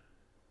heaven.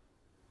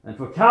 And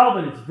for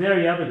Calvin, it's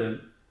very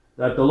evident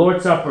that the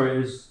Lord's Supper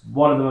is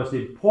one of the most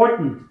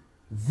important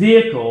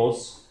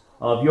vehicles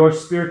of your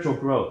spiritual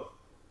growth.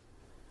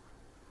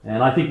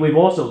 And I think we've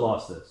also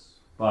lost this,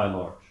 by and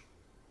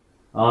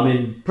large.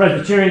 In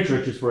Presbyterian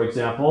churches, for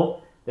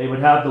example, they would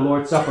have the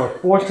Lord's Supper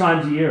 4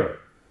 times a year.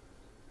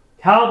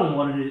 Calvin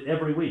wanted it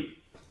every week.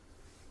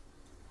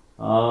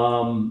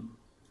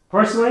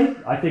 Personally,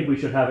 I think we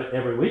should have it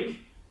every week.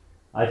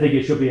 I think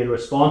it should be in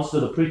response to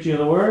the preaching of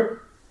the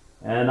Word.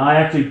 And I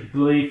actually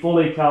believe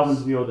fully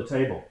Calvin's view of the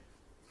table.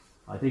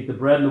 I think the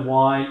bread and the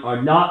wine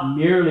are not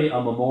merely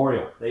a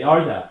memorial. They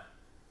are that.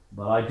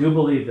 But I do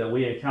believe that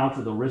we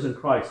encounter the risen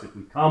Christ. If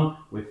we come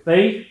with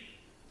faith,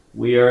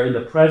 we are in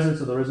the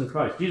presence of the risen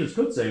Christ. Jesus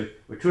could say,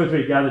 where 2 or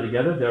 3 gather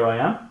together, there I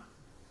am.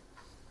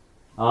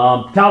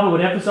 Calvin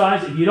would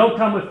emphasize, if you don't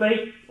come with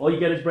faith, all you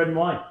get is bread and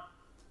wine.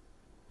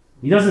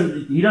 He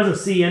doesn't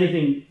see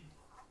anything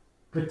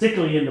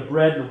particularly in the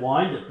bread and the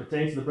wine that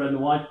pertains to the bread and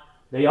the wine.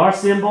 They are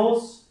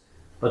symbols,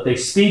 but they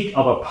speak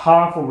of a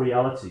powerful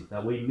reality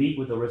that we meet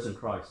with the risen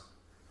Christ.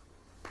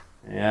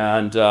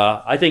 And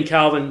I think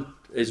Calvin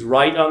is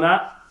right on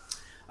that.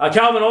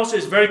 Calvin also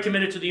is very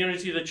committed to the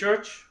unity of the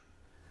church.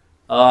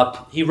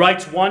 He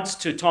writes once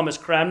to Thomas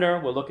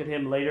Cranmer. We'll look at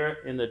him later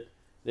in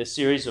this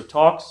series of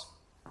talks.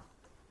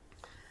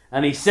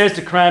 And he says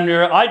to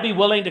Cranmer, I'd be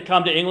willing to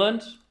come to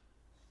England.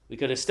 We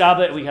could have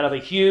a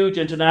huge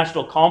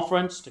international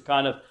conference to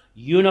kind of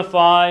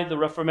unify the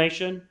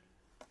Reformation.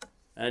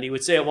 And he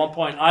would say at one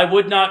point, I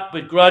would not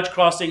begrudge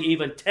crossing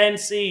even 10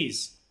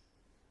 seas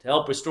to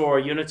help restore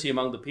unity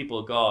among the people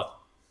of God.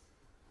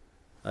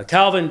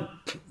 Calvin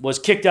was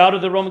kicked out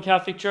of the Roman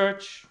Catholic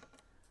Church,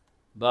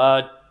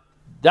 but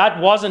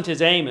that wasn't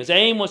his aim. His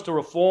aim was to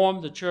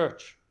reform the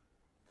church.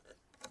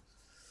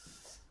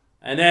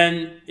 And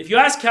then, if you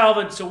ask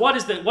Calvin, so what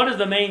are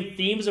the main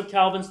themes of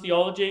Calvin's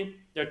theology?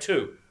 There are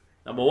 2.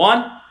 Number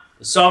 1,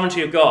 the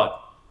sovereignty of God.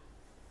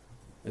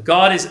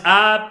 God is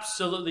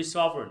absolutely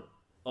sovereign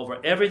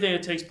over everything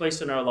that takes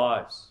place in our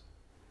lives.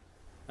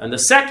 And the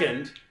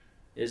second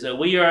is that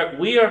we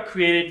are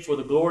created for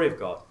the glory of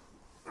God.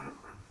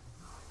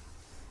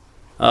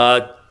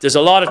 There's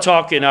a lot of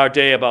talk in our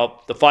day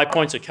about the 5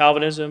 points of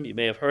Calvinism. You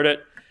may have heard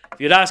it.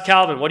 If you'd ask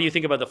Calvin, what do you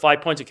think about the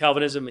 5 points of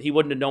Calvinism? He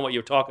wouldn't have known what you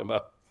were talking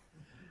about.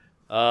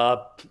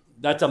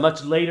 That's a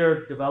much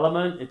later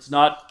development. It's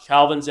not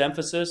Calvin's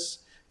emphasis.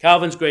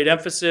 Calvin's great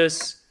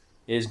emphasis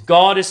is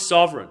God is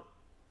sovereign,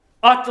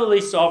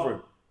 utterly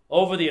sovereign,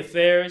 over the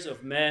affairs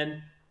of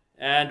men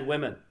and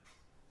women.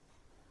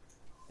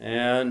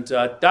 And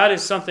that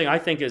is something I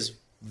think is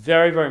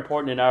very, very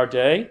important in our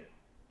day.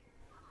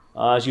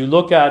 As you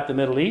look at the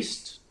Middle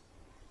East,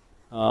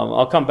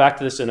 I'll come back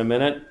to this in a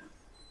minute.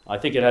 I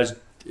think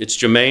it's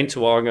germane to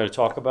what we're going to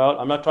talk about.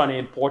 I'm not trying to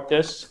import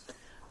this,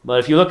 but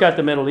if you look at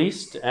the Middle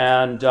East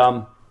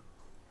and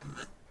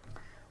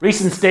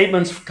recent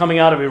statements coming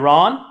out of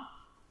Iran,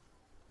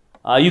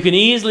 you can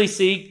easily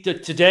see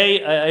that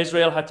today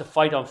Israel had to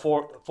fight on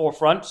four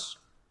fronts.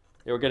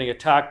 They were getting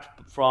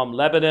attacked from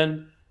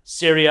Lebanon,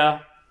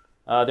 Syria.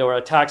 There were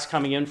attacks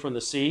coming in from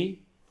the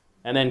sea,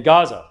 and then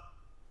Gaza.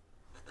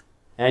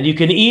 And you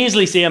can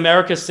easily see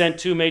America sent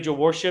 2 major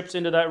warships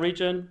into that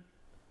region.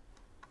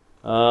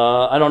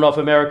 I don't know if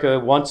America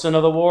wants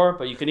another war,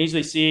 but you can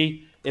easily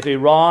see if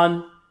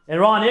Iran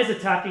is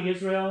attacking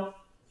Israel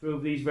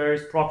through these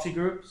various proxy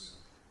groups,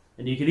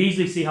 and you can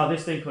easily see how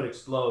this thing could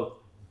explode.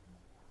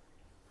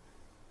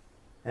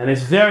 And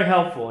it's very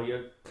helpful.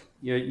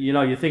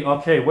 You think,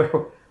 okay, where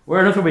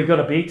on earth are we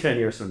going to be 10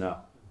 years from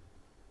now?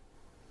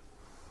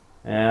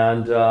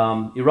 And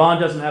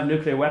Iran doesn't have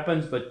nuclear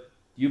weapons, but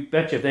you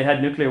betcha if they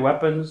had nuclear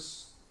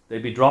weapons,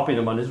 they'd be dropping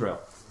them on Israel.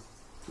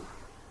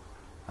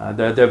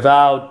 They're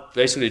vowed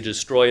basically to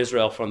destroy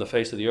Israel from the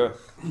face of the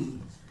earth.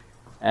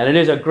 And it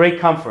is a great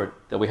comfort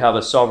that we have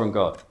a sovereign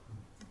God.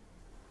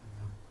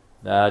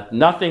 That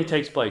nothing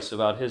takes place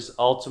without his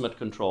ultimate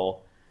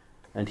control.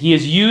 And he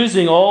is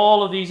using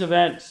all of these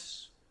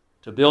events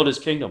to build his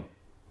kingdom.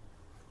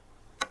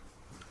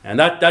 And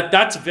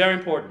that's very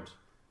important.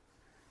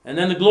 And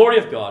then the glory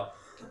of God.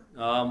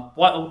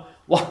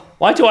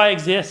 Why do I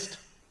exist?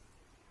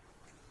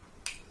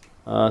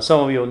 Some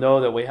of you will know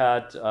that we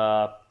had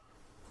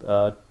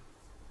a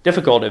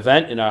difficult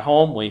event in our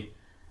home.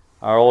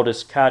 Our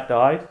oldest cat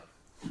died.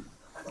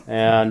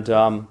 And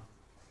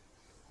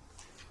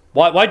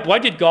why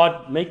did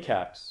God make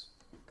cats?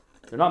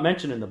 They're not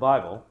mentioned in the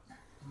Bible.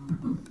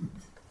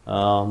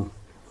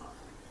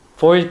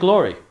 For his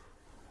glory.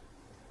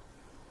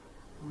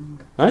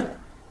 Right?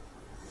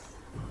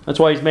 That's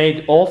why he's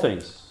made all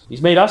things.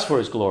 He's made us for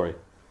his glory.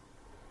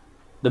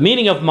 The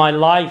meaning of my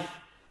life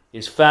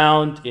is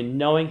found in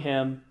knowing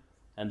him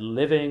and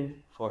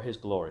living for his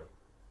glory.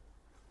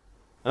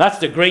 And that's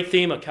the great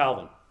theme of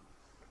Calvin.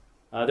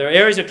 There are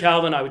areas of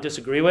Calvin I would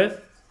disagree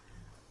with,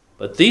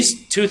 but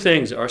these 2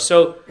 things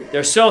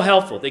they're so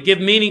helpful. They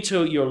give meaning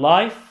to your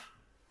life,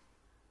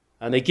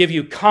 and they give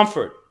you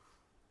comfort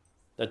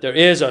that there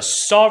is a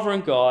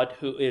sovereign God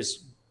who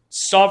is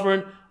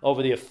sovereign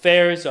over the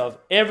affairs of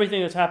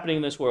everything that's happening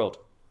in this world.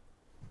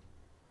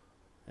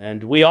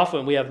 And we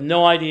have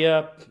no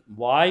idea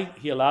why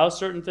he allows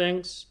certain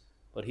things,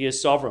 but he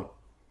is sovereign.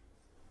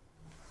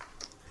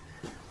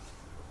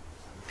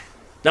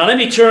 Now let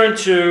me turn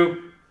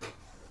to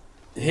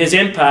his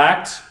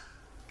impact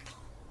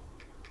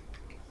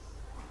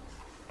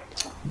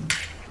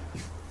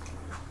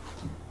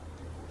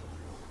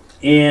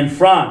in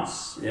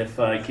France, if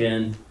I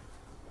can.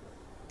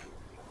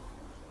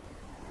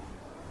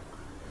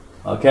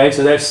 Okay,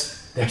 so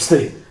there's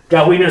the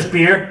Gawina's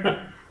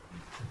beer.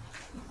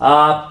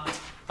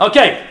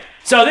 Okay,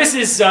 so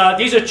these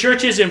are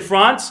churches in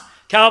France.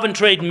 Calvin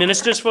trained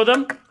ministers for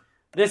them.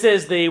 This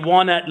is the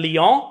one at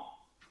Lyon,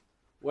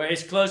 where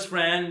his close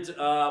friend,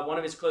 one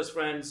of his close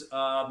friends,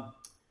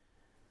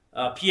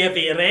 Pierre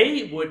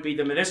Viret, would be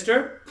the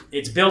minister.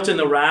 It's built in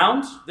the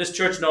round. This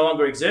church no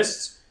longer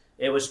exists.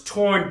 It was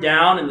torn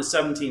down in the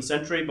 17th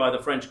century by the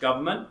French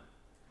government.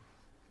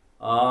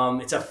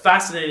 It's a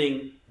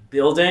fascinating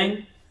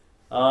building.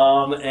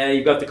 And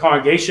you've got the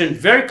congregation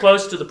very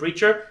close to the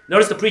preacher.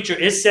 Notice the preacher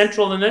is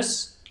central in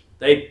this.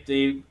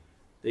 The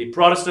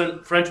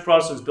French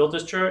Protestants built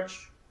this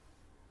church.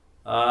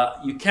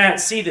 You can't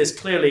see this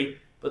clearly,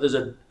 but there's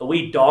a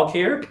wee dog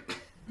here.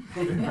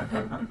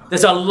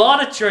 There's a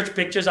lot of church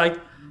pictures.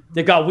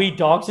 They've got wee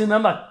dogs in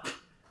them.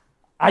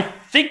 I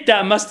think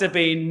that must have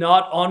been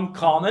not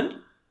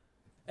uncommon.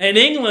 In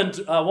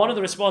England, one of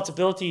the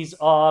responsibilities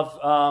of,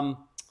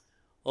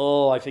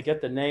 I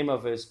forget the name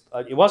of his,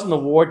 it wasn't the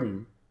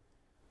warden,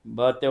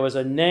 but there was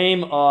a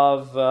name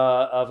of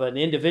an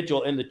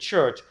individual in the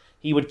church.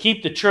 He would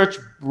keep the church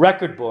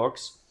record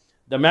books,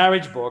 the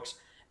marriage books,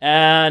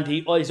 and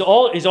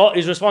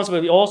his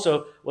responsibility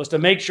also was to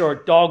make sure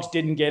dogs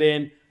didn't get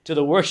in to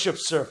the worship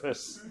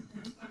service.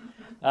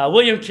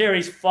 William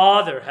Carey's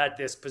father had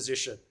this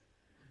position.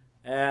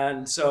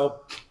 And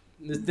so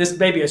this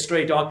may be a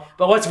stray dog.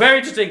 But what's very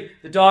interesting,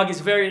 the dog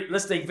is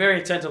listening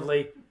very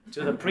attentively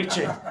to the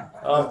preaching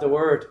of the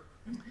word.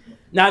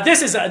 Now,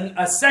 this is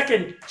a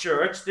second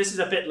church. This is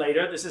a bit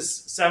later. This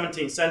is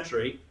 17th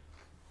century.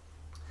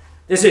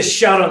 This is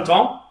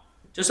Charenton,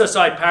 just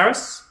outside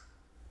Paris.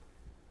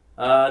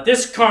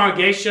 This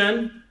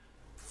congregation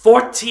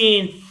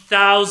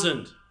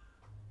 14,000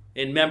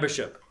 in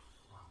membership.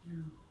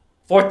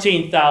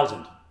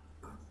 14,000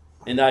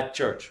 in that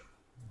church.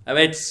 I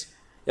mean,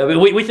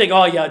 we think,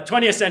 oh yeah,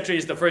 20th century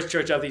is the first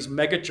church of these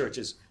mega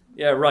churches.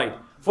 Yeah, right.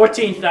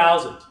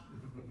 14,000.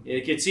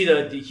 You can see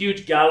the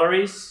huge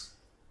galleries.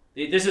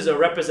 This is a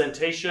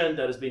representation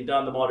that has been done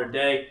in the modern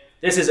day.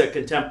 This is a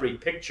contemporary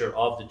picture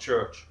of the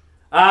church.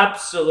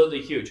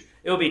 Absolutely huge.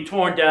 It will be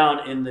torn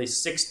down in the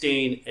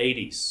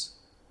 1680s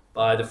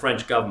by the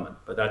French government,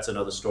 but that's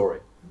another story.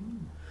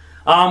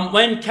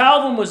 When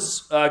Calvin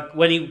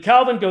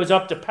goes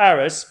up to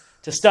Paris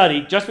to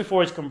study just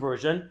before his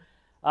conversion,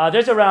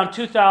 there's around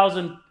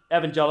 2,000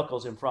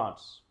 evangelicals in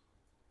France.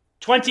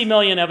 20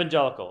 million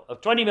evangelical.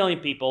 Of 20 million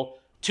people,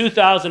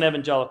 2,000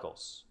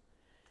 evangelicals.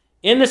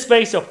 In the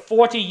space of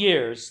 40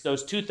 years,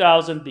 those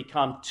 2,000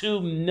 become 2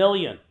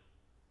 million.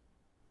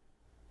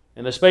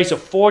 In the space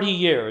of 40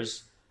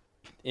 years,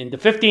 in the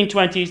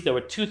 1520s, there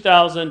were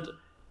 2,000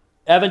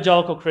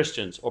 evangelical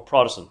Christians or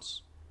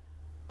Protestants.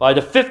 By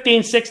the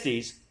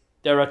 1560s,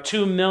 there are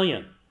 2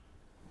 million.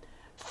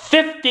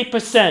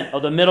 50%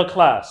 of the middle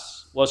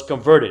class was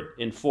converted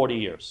in 40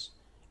 years,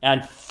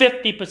 and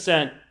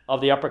 50% of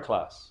the upper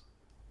class.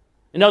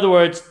 In other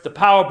words, the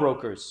power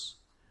brokers.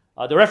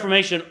 The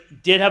Reformation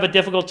did have a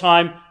difficult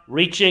time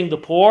reaching the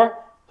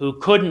poor who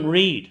couldn't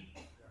read.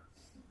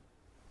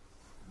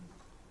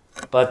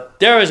 But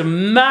there is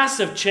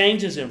massive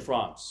changes in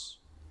France.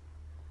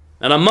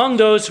 And among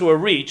those who were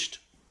reached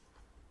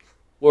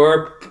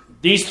were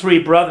these three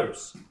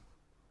brothers.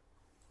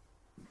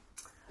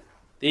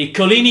 The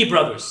Coligny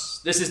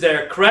brothers. This is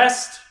their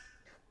crest,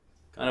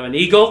 kind of an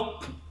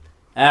eagle.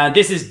 And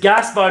this is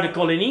Gaspard de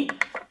Coligny.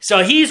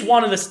 So he's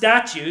one of the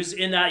statues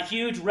in that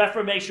huge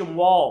Reformation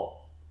wall.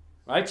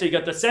 Right? So you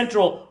got the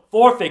central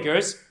 4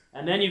 figures,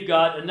 and then you've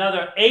got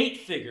another 8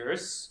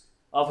 figures,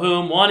 of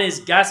whom one is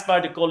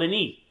Gaspard de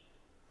Coligny.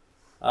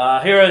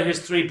 Here are his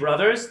 3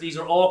 brothers. These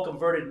are all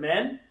converted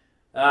men.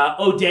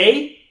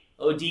 Odet,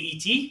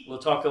 O-D-E-T. We'll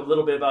talk a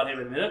little bit about him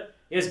in a minute.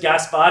 Here's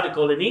Gaspard de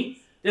Coligny.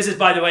 This is,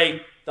 by the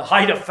way, the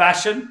height of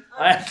fashion.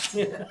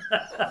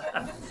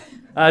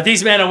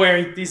 These men are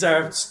wearing, these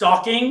are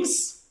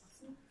stockings.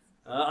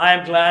 I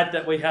am glad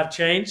that we have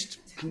changed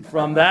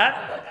from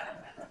that.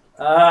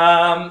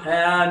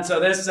 And so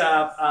this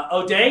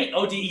Odet,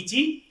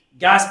 O-D-E-T,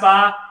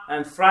 Gaspard,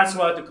 and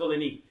Francois de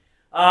Coligny.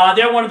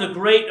 They're one of the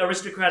great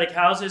aristocratic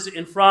houses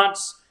in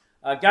France.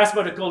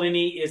 Gaspard de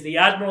Coligny is the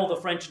admiral of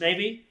the French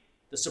Navy,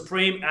 the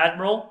supreme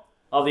admiral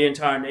of the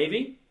entire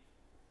Navy.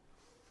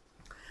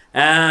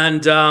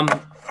 And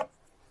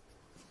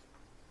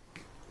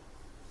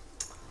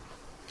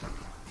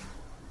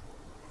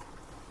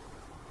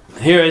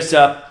here is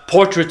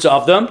portraits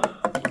of them.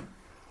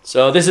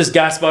 So this is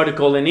Gaspard de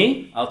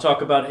Coligny. I'll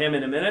talk about him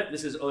in a minute.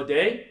 This is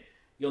Odet.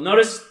 You'll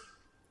notice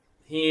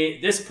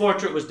this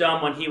portrait was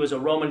done when he was a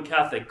Roman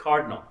Catholic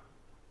cardinal.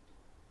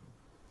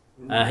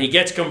 He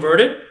gets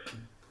converted.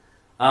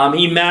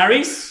 He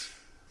marries.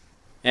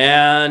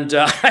 And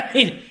I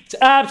mean, it's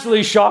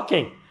absolutely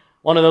shocking.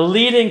 One of the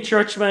leading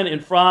churchmen in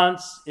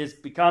France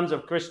becomes a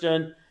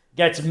Christian,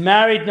 gets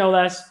married no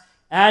less,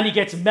 and he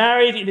gets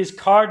married in his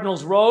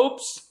cardinal's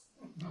robes.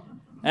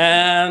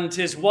 And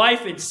his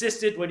wife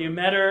insisted when you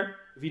met her,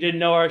 if you didn't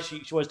know her,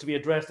 she was to be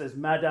addressed as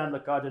Madame le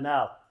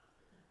Cardinal,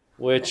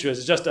 which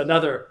was just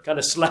another kind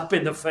of slap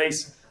in the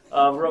face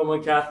of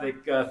Roman Catholic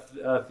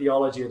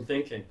theology and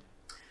thinking.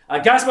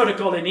 Gaspard de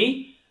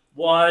Coligny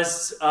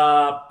was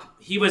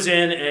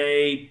in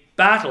a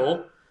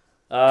battle,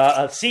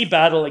 a sea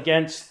battle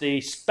against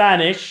the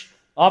Spanish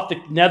off the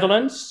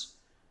Netherlands.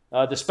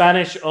 The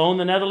Spanish own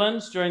the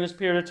Netherlands during this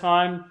period of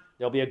time.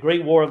 There'll be a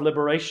great war of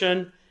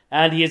liberation.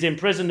 And he is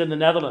imprisoned in the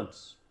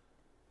Netherlands.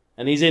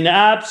 And he's in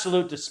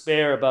absolute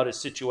despair about his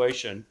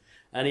situation.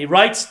 And he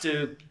writes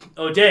to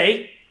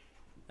Odet,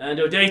 and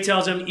Odet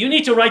tells him, you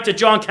need to write to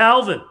John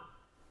Calvin.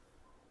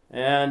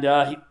 And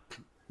the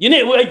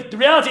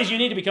reality is you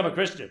need to become a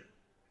Christian,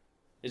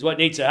 is what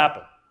needs to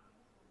happen.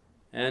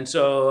 And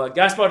so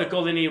Gaspard de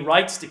Coligny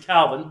writes to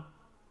Calvin,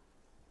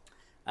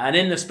 and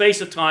in the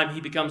space of time,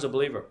 he becomes a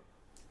believer.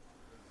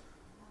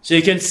 So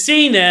you can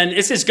see then,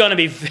 this is going to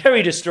be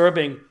very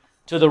disturbing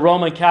to the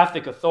Roman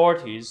Catholic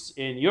authorities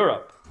in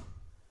Europe.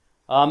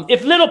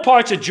 If little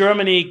parts of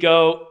Germany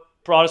go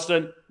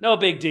Protestant, no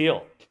big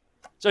deal.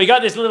 So you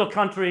got this little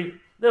country,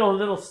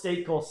 little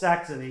state called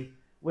Saxony,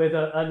 with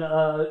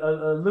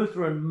a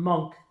Lutheran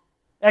monk,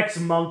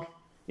 ex-monk,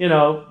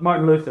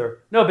 Martin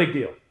Luther. No big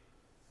deal.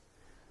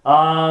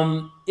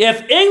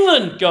 If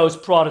England goes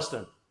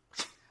Protestant,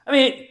 I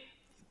mean,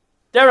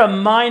 they're a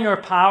minor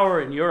power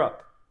in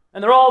Europe,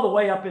 and they're all the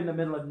way up in the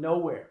middle of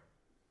nowhere.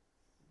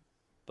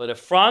 But if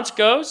France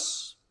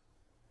goes,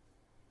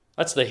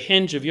 that's the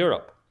hinge of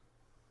Europe.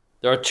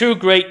 There are 2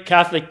 great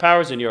Catholic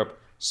powers in Europe,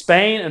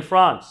 Spain and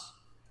France.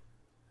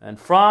 And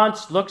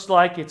France looks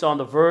like it's on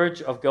the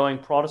verge of going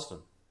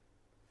Protestant.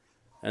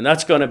 And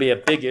that's going to be a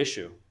big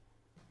issue.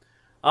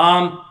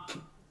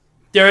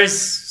 There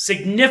is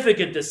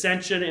significant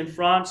dissension in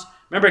France.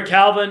 Remember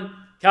Calvin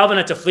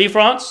had to flee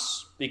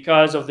France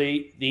because of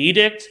the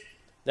edict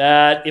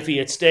that if he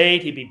had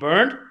stayed, he'd be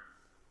burned.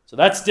 So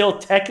that's still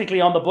technically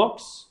on the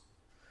books.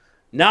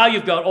 Now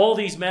you've got all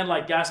these men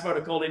like Gaspar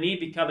de Coligny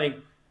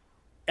becoming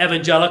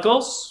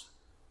evangelicals,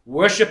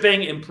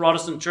 worshiping in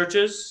Protestant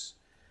churches,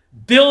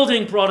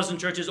 building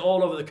Protestant churches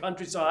all over the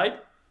countryside.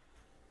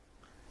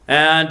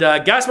 And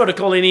Gaspar de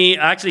Coligny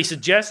actually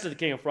suggests to the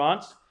King of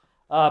France,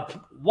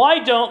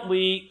 why don't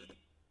we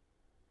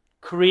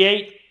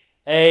create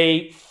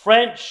a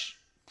French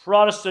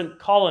Protestant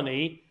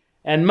colony,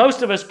 and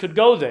most of us could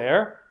go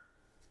there,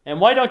 and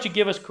why don't you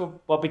give us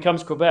what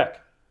becomes Quebec,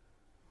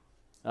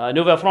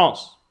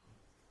 Nouvelle-France?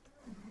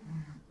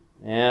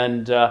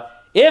 And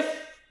if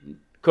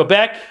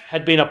Quebec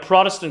had been a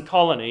Protestant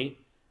colony,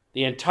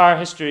 the entire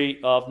history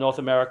of North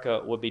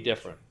America would be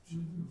different.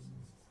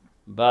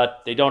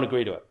 But they don't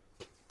agree to it.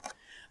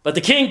 But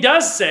the king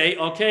does say,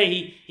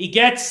 okay, he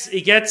gets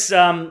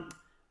the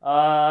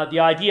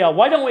idea,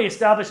 why don't we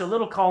establish a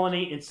little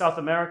colony in South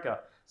America?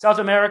 South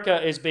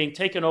America is being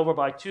taken over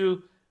by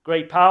two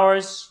great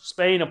powers,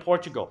 Spain and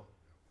Portugal.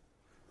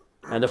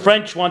 And the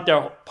French want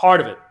their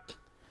part of it.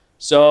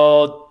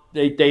 So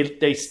they're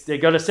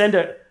going to send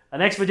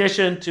an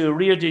expedition to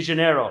Rio de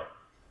Janeiro.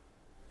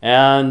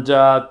 And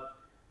the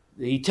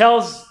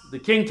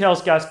king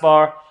tells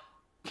Gaspar,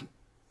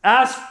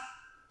 ask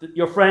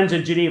your friends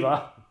in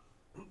Geneva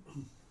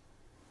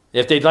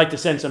if they'd like to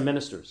send some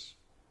ministers.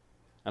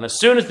 And as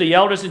soon as the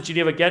elders in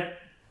Geneva get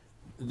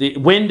the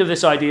wind of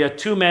this idea,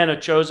 two men are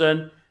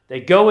chosen. They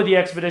go with the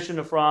expedition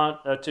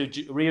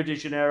to Rio de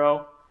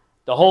Janeiro.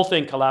 The whole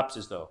thing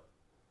collapses, though.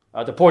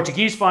 The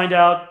Portuguese find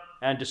out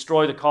and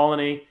destroy the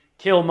colony,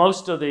 kill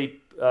most of the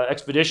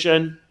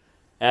expedition,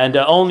 and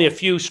only a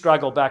few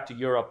straggle back to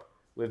Europe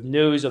with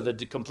news of the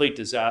complete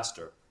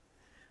disaster.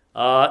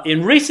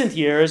 In recent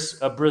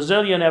years,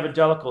 Brazilian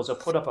evangelicals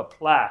have put up a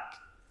plaque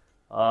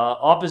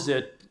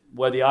opposite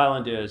where the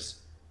island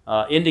is,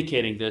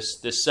 indicating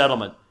this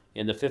settlement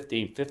in the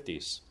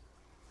 1550s.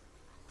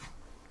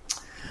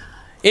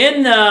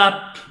 In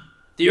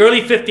the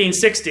early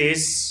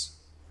 1560s,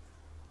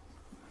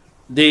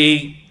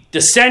 the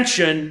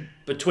dissension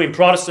between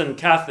Protestant and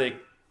Catholic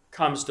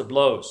comes to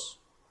blows.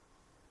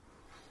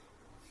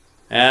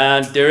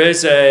 And there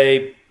is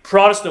a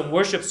Protestant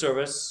worship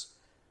service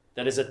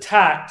that is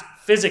attacked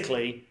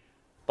physically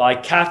by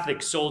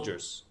Catholic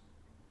soldiers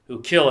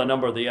who kill a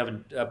number of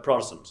the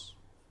Protestants.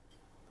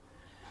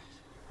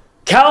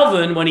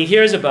 Calvin, when he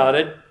hears about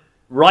it,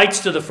 writes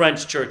to the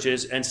French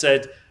churches and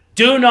said,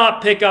 do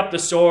not pick up the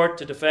sword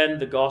to defend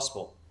the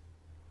gospel.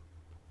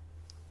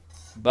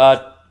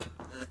 But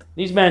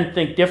these men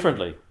think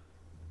differently.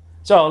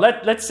 So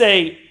let's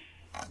say,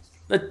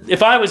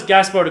 if I was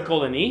Gaspar de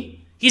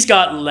Coligny, he's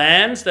got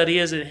lands that he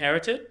has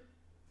inherited.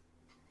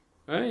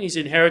 Right? He's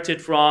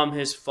inherited from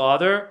his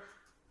father,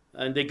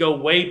 and they go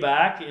way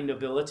back in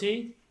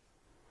nobility.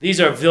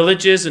 These are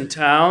villages and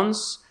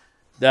towns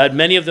that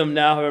many of them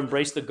now have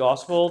embraced the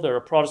gospel. There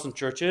are Protestant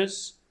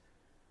churches.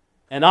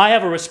 And I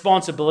have a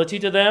responsibility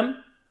to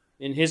them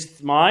in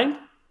his mind.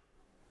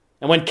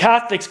 And when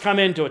Catholics come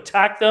in to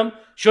attack them,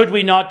 should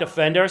we not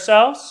defend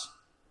ourselves?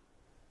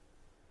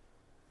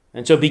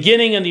 And so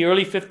beginning in the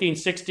early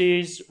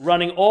 1560s,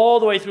 running all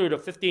the way through to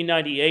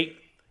 1598,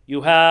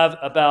 you have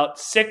about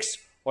 6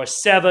 or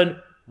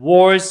 7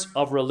 wars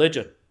of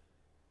religion.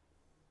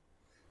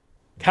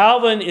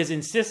 Calvin is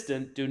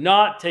insistent, do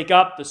not take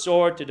up the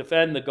sword to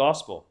defend the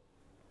gospel.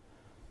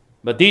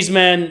 But these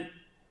men,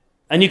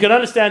 and you can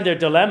understand their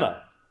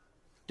dilemma.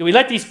 Do we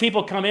let these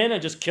people come in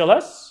and just kill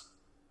us?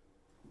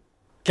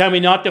 Can we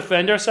not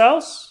defend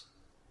ourselves?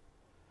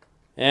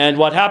 And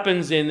what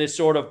happens in this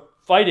sort of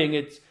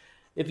fighting,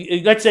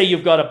 let's say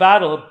you've got a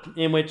battle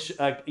in which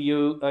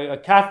a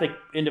Catholic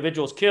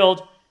individual is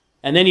killed,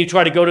 and then you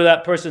try to go to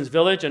that person's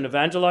village and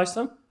evangelize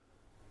them.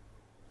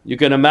 You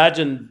can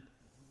imagine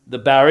the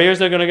barriers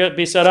that are going to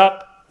be set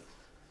up.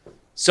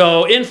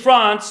 So in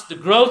France, the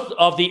growth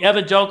of the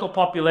evangelical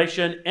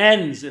population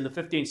ends in the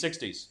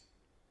 1560s.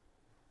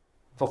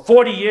 For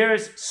 40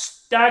 years,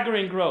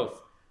 staggering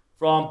growth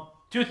from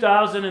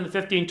 2,000 in the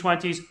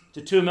 1520s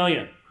to 2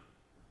 million.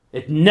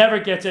 It never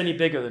gets any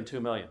bigger than 2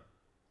 million.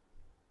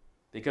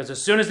 Because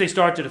as soon as they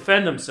start to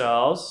defend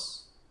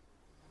themselves,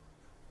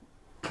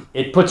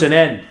 it puts an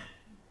end.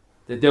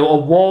 A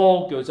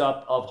wall goes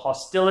up of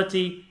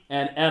hostility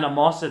and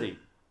animosity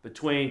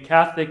between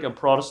Catholic and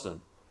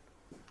Protestant.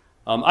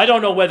 I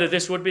don't know whether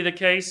this would be the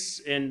case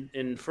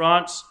in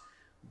France,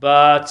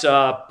 but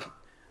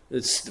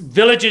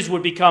villages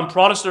would become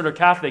Protestant or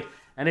Catholic,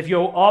 and if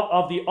you're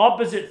of the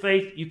opposite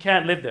faith, you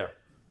can't live there.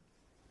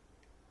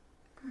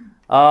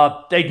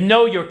 They'd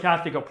know you're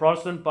Catholic or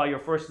Protestant by your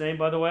first name,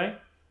 by the way.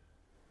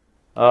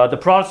 The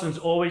Protestants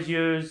always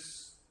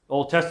use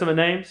Old Testament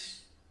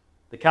names.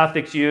 The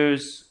Catholics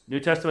use New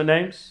Testament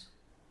names.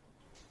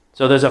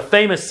 So there's a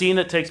famous scene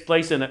that takes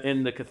place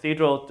in the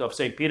Cathedral of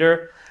St.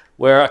 Peter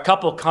where a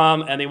couple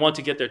come and they want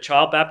to get their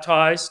child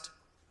baptized.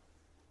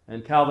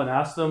 And Calvin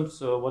asks them,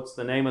 so what's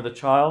the name of the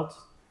child?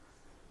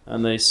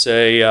 And they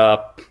say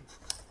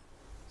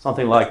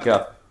something like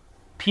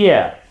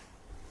Pierre.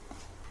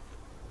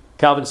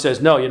 Calvin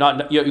says, no, we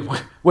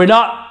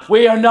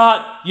are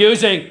not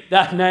using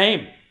that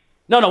name.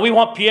 No, we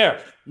want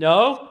Pierre.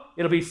 No,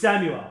 it'll be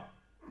Samuel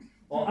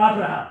or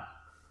Abraham.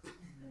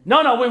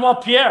 No, we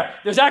want Pierre.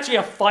 There's actually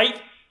a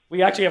fight.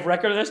 We actually have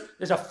record of this.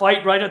 There's a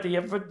fight right at the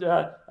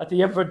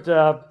infant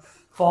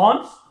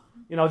font.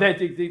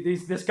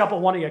 This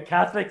couple wanting a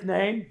Catholic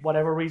name,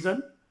 whatever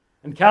reason,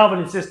 and Calvin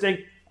insisting,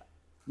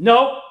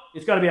 no,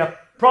 it's got to be a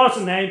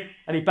Protestant name,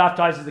 and he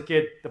baptizes the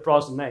kid the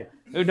Protestant name.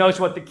 Who knows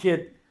what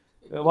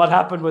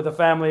happened with the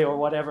family or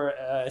whatever,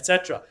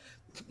 etc.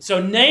 So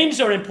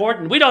names are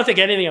important. We don't think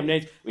anything of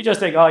names. We just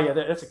think, oh yeah,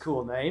 that's a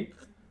cool name.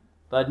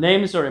 But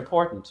names are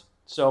important.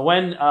 So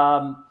when,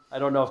 I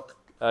don't know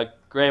if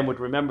Graham would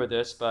remember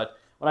this, but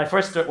when I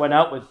first went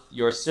out with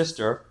your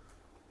sister,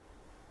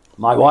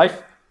 my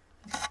wife,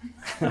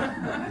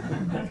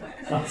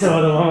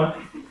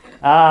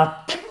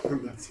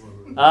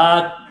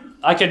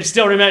 I can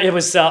still remember, it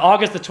was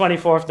August the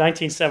 24th,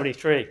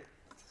 1973.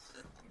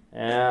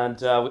 And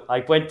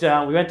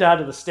we went down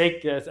to the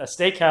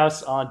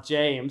steakhouse on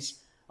James,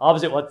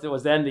 opposite what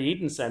was then the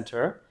Eaton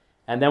Center.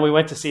 And then we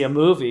went to see a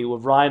movie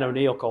with Ryan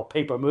O'Neal called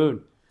Paper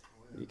Moon.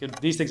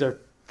 These things are...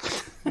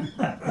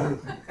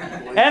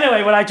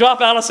 Anyway, when I drop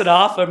Allison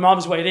off, her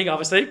mom's waiting,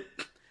 obviously.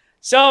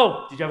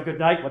 So, did you have a good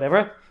night?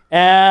 Whatever.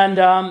 And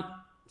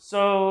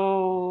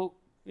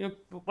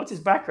what's his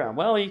background?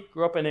 Well, he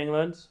grew up in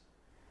England.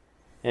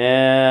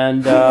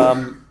 And,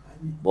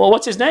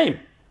 what's his name?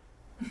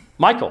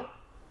 Michael.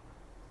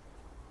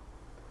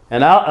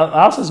 And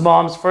Allison's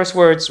mom's first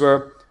words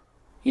were,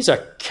 he's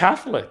a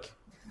Catholic.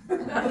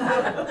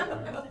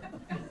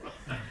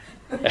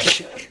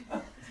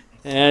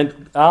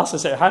 And Allison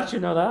said, how did you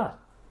know that?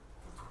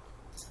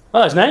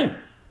 Well, his name.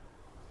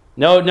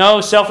 No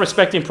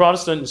self-respecting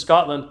Protestant in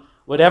Scotland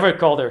would ever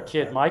call their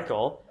kid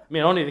Michael. I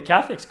mean, only the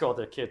Catholics called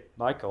their kid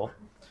Michael.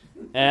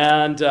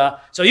 And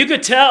so you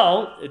could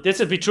tell, this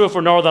would be true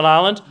for Northern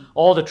Ireland,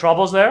 all the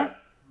troubles there.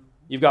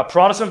 You've got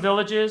Protestant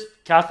villages,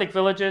 Catholic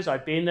villages.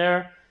 I've been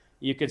there.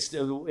 You could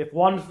if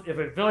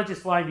a village is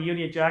flying the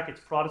Union Jack, it's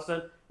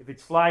Protestant. If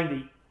it's flying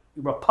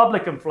the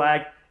Republican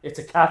flag, it's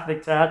a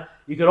Catholic town.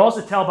 You could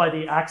also tell by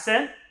the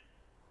accent.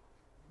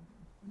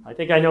 I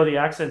think I know the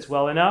accents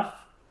well enough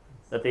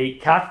that the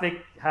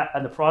Catholic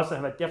and the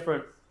Protestant have a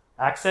different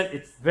accent.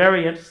 It's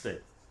very interesting.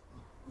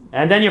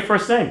 And then your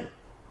first name.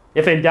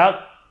 If in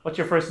doubt, what's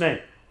your first name?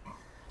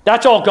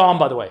 That's all gone,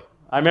 by the way.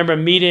 I remember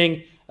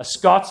meeting a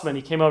Scotsman.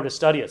 He came over to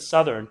study at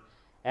Southern,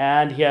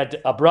 and he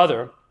had a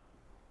brother.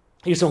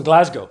 He was from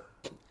Glasgow,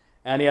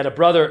 and he had a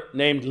brother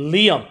named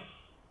Liam.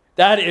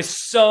 That is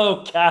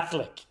so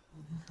Catholic.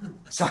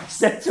 So I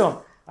said to him,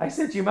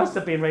 you must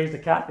have been raised a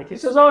Catholic. He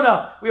says, oh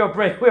no, we are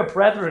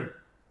brethren.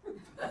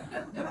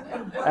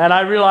 And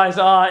I realized,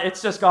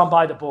 it's just gone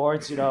by the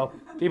boards,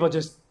 people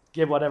just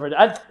give whatever.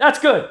 That's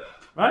good,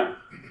 right?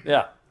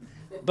 Yeah.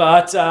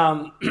 But,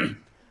 so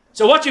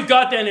what you've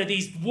got then are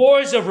these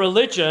wars of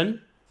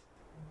religion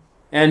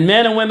and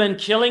men and women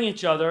killing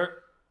each other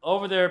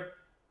over their,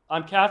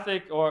 I'm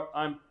Catholic or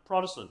I'm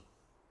Protestant.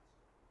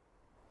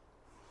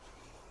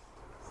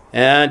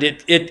 And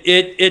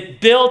it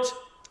built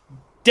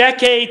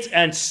decades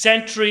and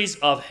centuries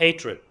of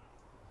hatred.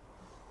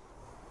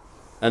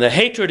 And the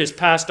hatred is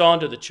passed on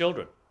to the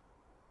children.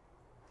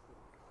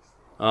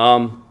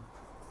 In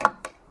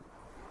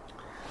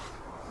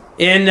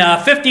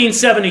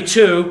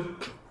 1572,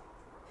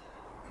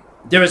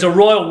 there is a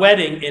royal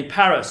wedding in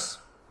Paris.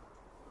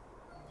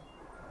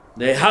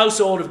 The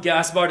household of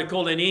Gaspard de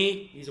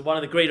Coligny, he's one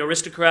of the great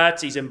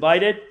aristocrats, he's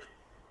invited.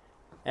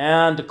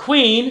 And the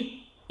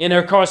Queen, in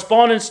her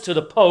correspondence to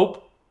the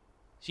Pope,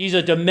 she's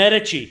a de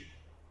Medici,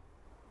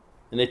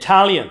 an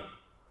Italian.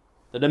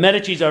 The de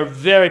Medicis are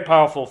very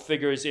powerful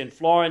figures in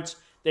Florence.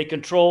 They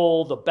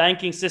control the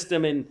banking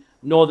system in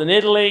northern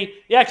Italy.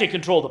 They actually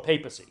control the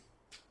papacy.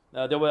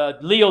 There was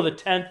Leo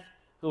X,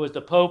 who was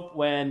the Pope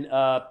when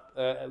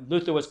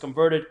Luther was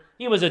converted.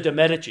 He was a de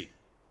Medici.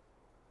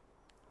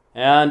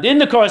 And in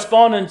the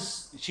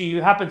correspondence, she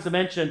happens to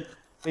mention,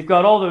 we've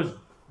got all those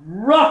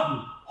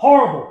rotten,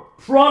 horrible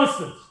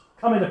Protestants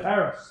coming to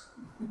Paris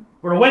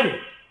for a wedding.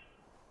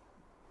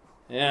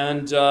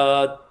 And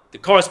the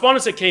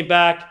correspondence that came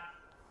back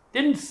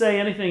didn't say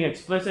anything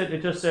explicit.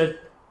 It just said,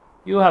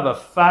 you have a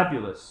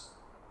fabulous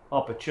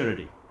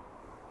opportunity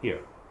here.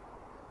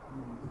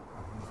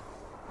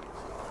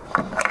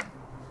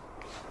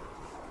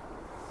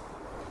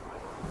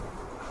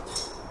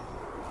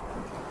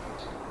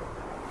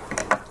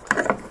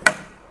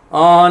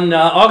 On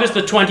August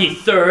the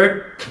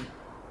 23rd,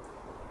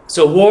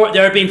 so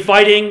there had been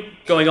fighting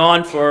going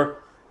on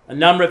for a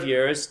number of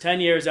years,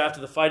 10 years after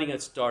the fighting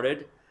had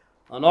started.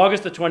 On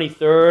August the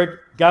 23rd,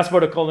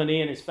 Gaspard de Coligny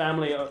and his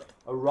family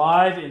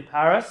arrive in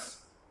Paris.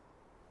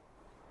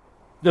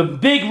 The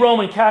big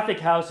Roman Catholic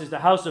house is the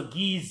House of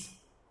Guise.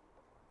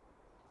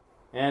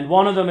 And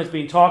one of them has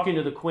been talking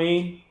to the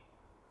Queen.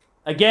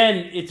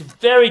 Again, it's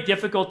very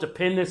difficult to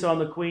pin this on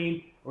the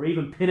Queen or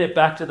even pin it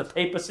back to the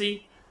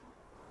papacy.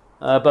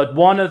 But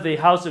one of the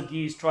House of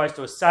Guise tries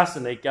to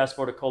assassinate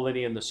Gaspard de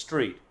Coligny in the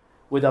street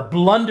with a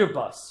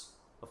blunderbuss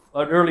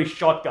an early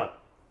shotgun.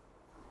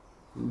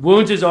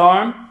 Wounds his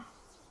arm.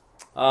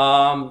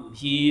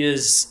 He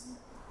is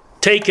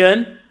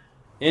taken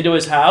into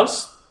his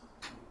house.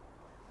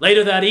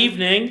 Later that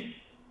evening,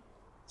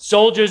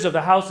 soldiers of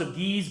the House of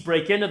Guise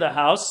break into the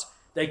house.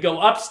 They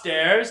go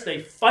upstairs. They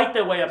fight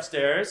their way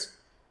upstairs.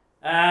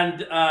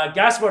 And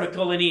Gaspard de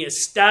Coligny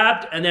is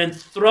stabbed and then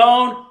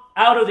thrown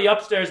out of the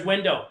upstairs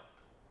window.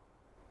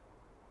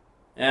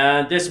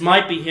 And this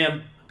might be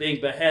him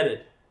being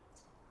beheaded.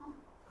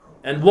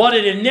 And what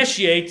it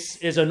initiates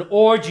is an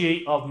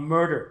orgy of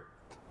murder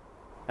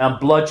and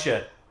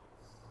bloodshed.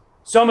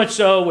 So much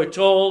so, we're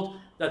told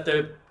that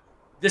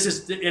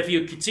if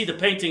you could see the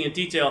painting in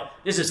detail,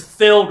 this is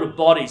filled with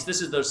bodies.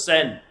 This is their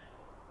Seine.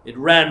 It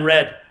ran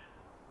red.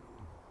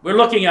 We're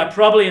looking at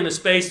probably in the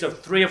space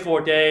of 3 or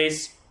 4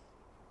 days,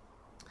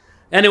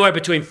 anywhere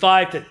between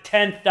 5 to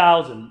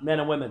 10,000 men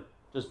and women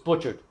just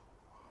butchered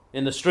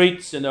in the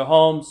streets, in their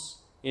homes,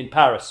 in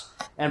Paris.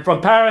 And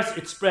from Paris,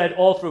 it spread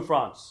all through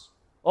France.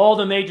 All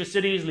the major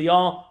cities,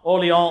 Lyon,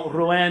 Orléans,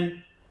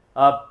 Rouen,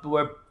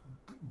 were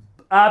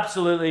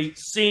absolutely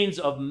scenes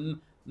of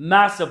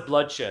massive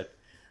bloodshed.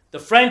 The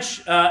French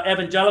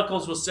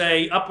evangelicals will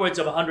say upwards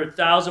of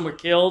 100,000 were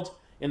killed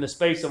in the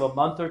space of a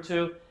month or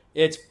two.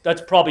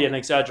 That's probably an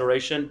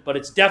exaggeration, but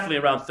it's definitely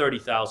around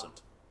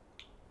 30,000.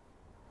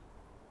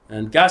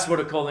 And Gaspard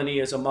de Coligny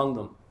is among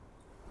them.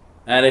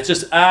 And it's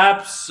just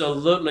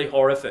absolutely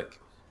horrific.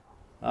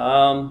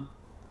 So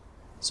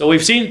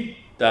we've seen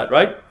that,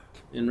 right,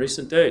 in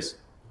recent days.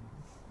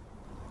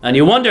 And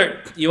you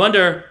wonder,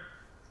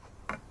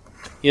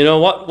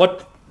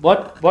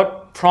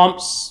 what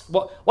prompts,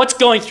 what's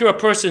going through a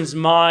person's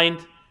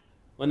mind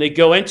when they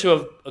go into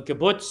a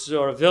kibbutz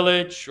or a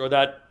village or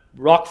that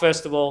rock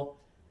festival,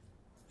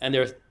 and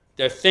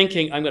they're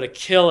thinking, I'm going to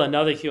kill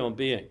another human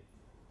being.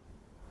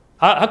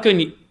 How can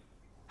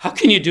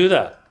you do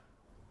that?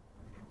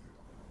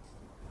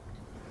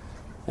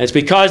 And it's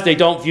because they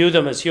don't view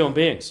them as human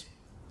beings.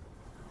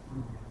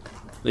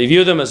 They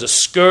view them as a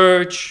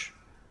scourge,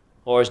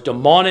 or as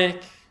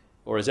demonic,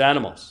 or as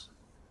animals.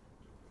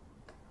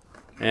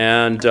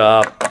 And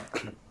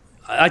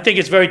I think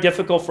it's very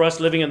difficult for us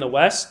living in the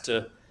West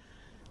to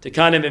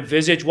kind of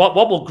envisage what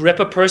will grip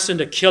a person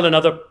to kill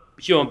another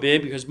human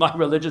being, because my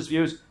religious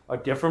views are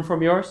different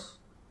from yours.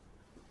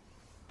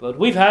 But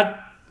we've had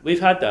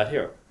that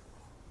here.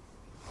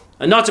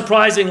 And not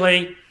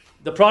surprisingly,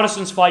 the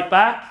Protestants fight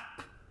back.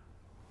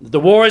 The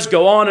wars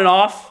go on and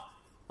off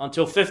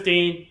until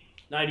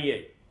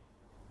 1598.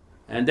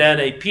 And then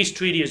a peace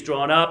treaty is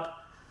drawn up.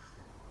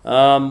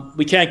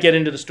 We can't get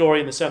into the story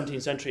in the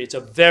 17th century. It's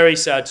a very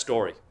sad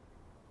story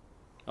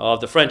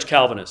of the French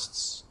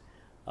Calvinists.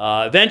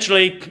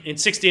 Eventually, in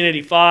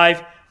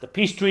 1685, the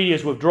peace treaty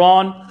is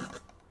withdrawn,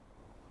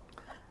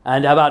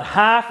 and about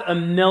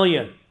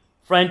 500,000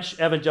 French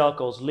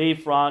evangelicals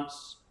leave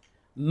France.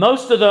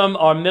 Most of them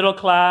are middle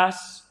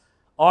class,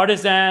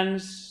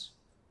 artisans,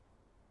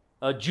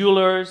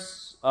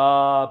 jewelers,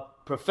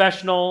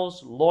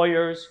 professionals,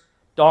 lawyers,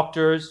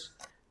 doctors.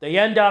 They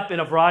end up in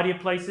a variety of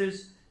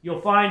places.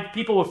 You'll find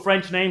people with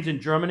French names in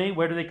Germany.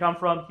 Where do they come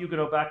from?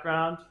 Huguenot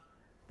background.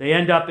 They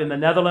end up in the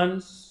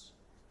Netherlands,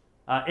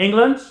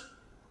 England.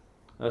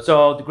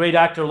 So the great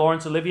actor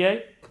Laurence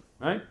Olivier,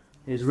 right?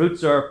 His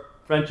roots are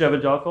French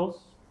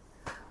evangelicals.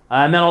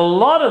 And then a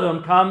lot of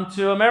them come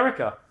to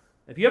America.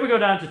 If you ever go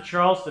down to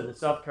Charleston in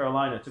South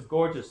Carolina, it's a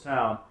gorgeous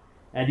town.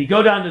 And you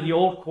go down to the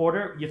old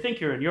quarter, you think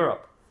you're in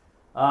Europe.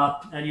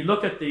 And you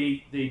look at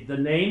the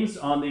names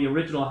on the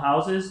original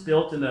houses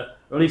built in the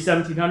early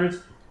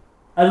 1700s.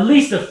 At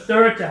least a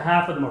third to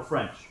half of them are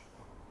French.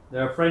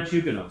 They're French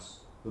Huguenots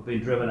who've been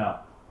driven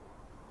out.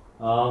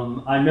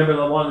 I remember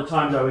that one of the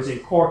times I was in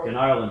Cork in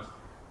Ireland,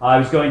 I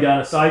was going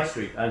down a side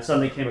street and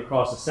suddenly came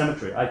across a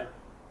cemetery.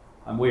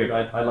 I'm weird,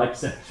 I like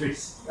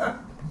cemeteries.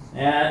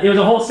 And it was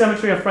a whole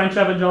cemetery of French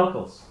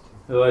evangelicals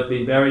who had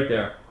been buried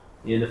there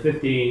in the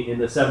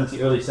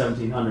early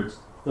 1700s,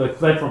 who had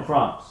fled from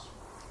France.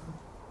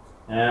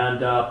 And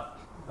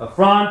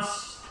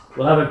France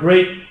will have a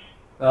great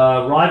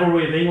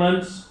rivalry with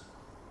England,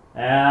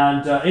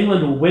 and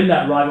England will win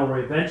that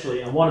rivalry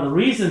eventually. And one of the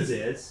reasons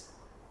is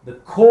the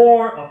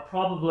core of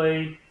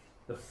probably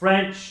the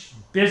French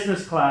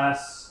business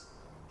class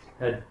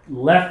had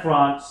left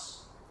France,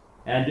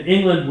 and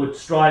England would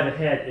strive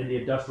ahead in the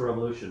Industrial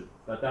Revolution.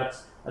 But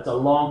that's a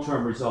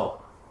long-term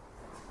result.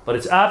 But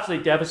it's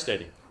absolutely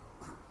devastating.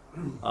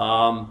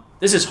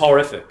 This is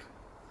horrific.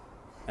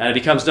 And it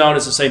becomes known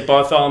as the St.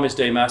 Bartholomew's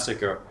Day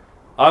Massacre.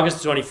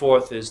 August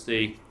 24th is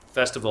the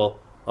festival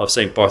of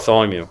St.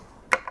 Bartholomew.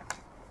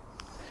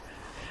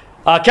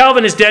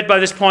 Calvin is dead by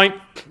this point.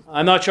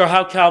 I'm not sure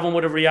how Calvin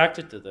would have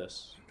reacted to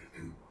this.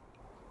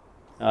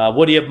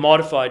 Would he have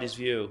modified his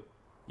view?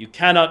 You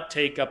cannot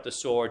take up the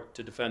sword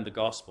to defend the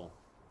gospel.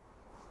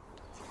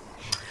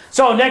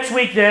 So next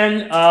week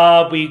then,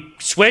 we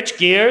switch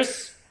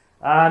gears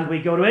and we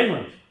go to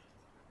England.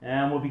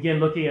 And we'll begin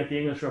looking at the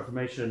English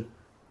Reformation,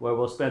 where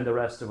we'll spend the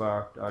rest of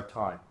our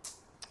time.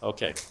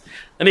 Okay.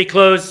 Let me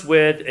close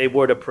with a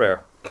word of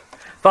prayer.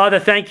 Father,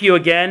 thank you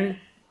again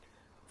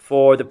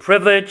for the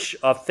privilege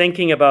of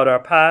thinking about our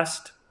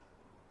past.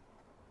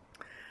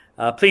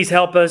 Please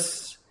help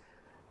us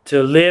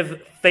to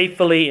live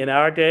faithfully in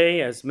our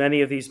day, as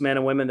many of these men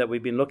and women that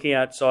we've been looking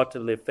at sought to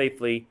live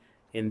faithfully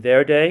in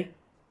their day.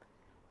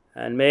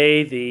 And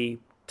may the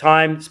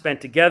time spent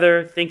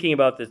together thinking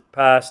about the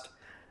past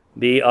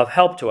be of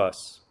help to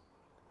us.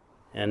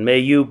 And may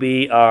you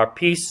be our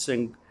peace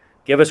and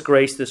give us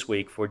grace this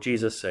week for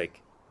Jesus'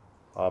 sake.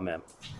 Amen.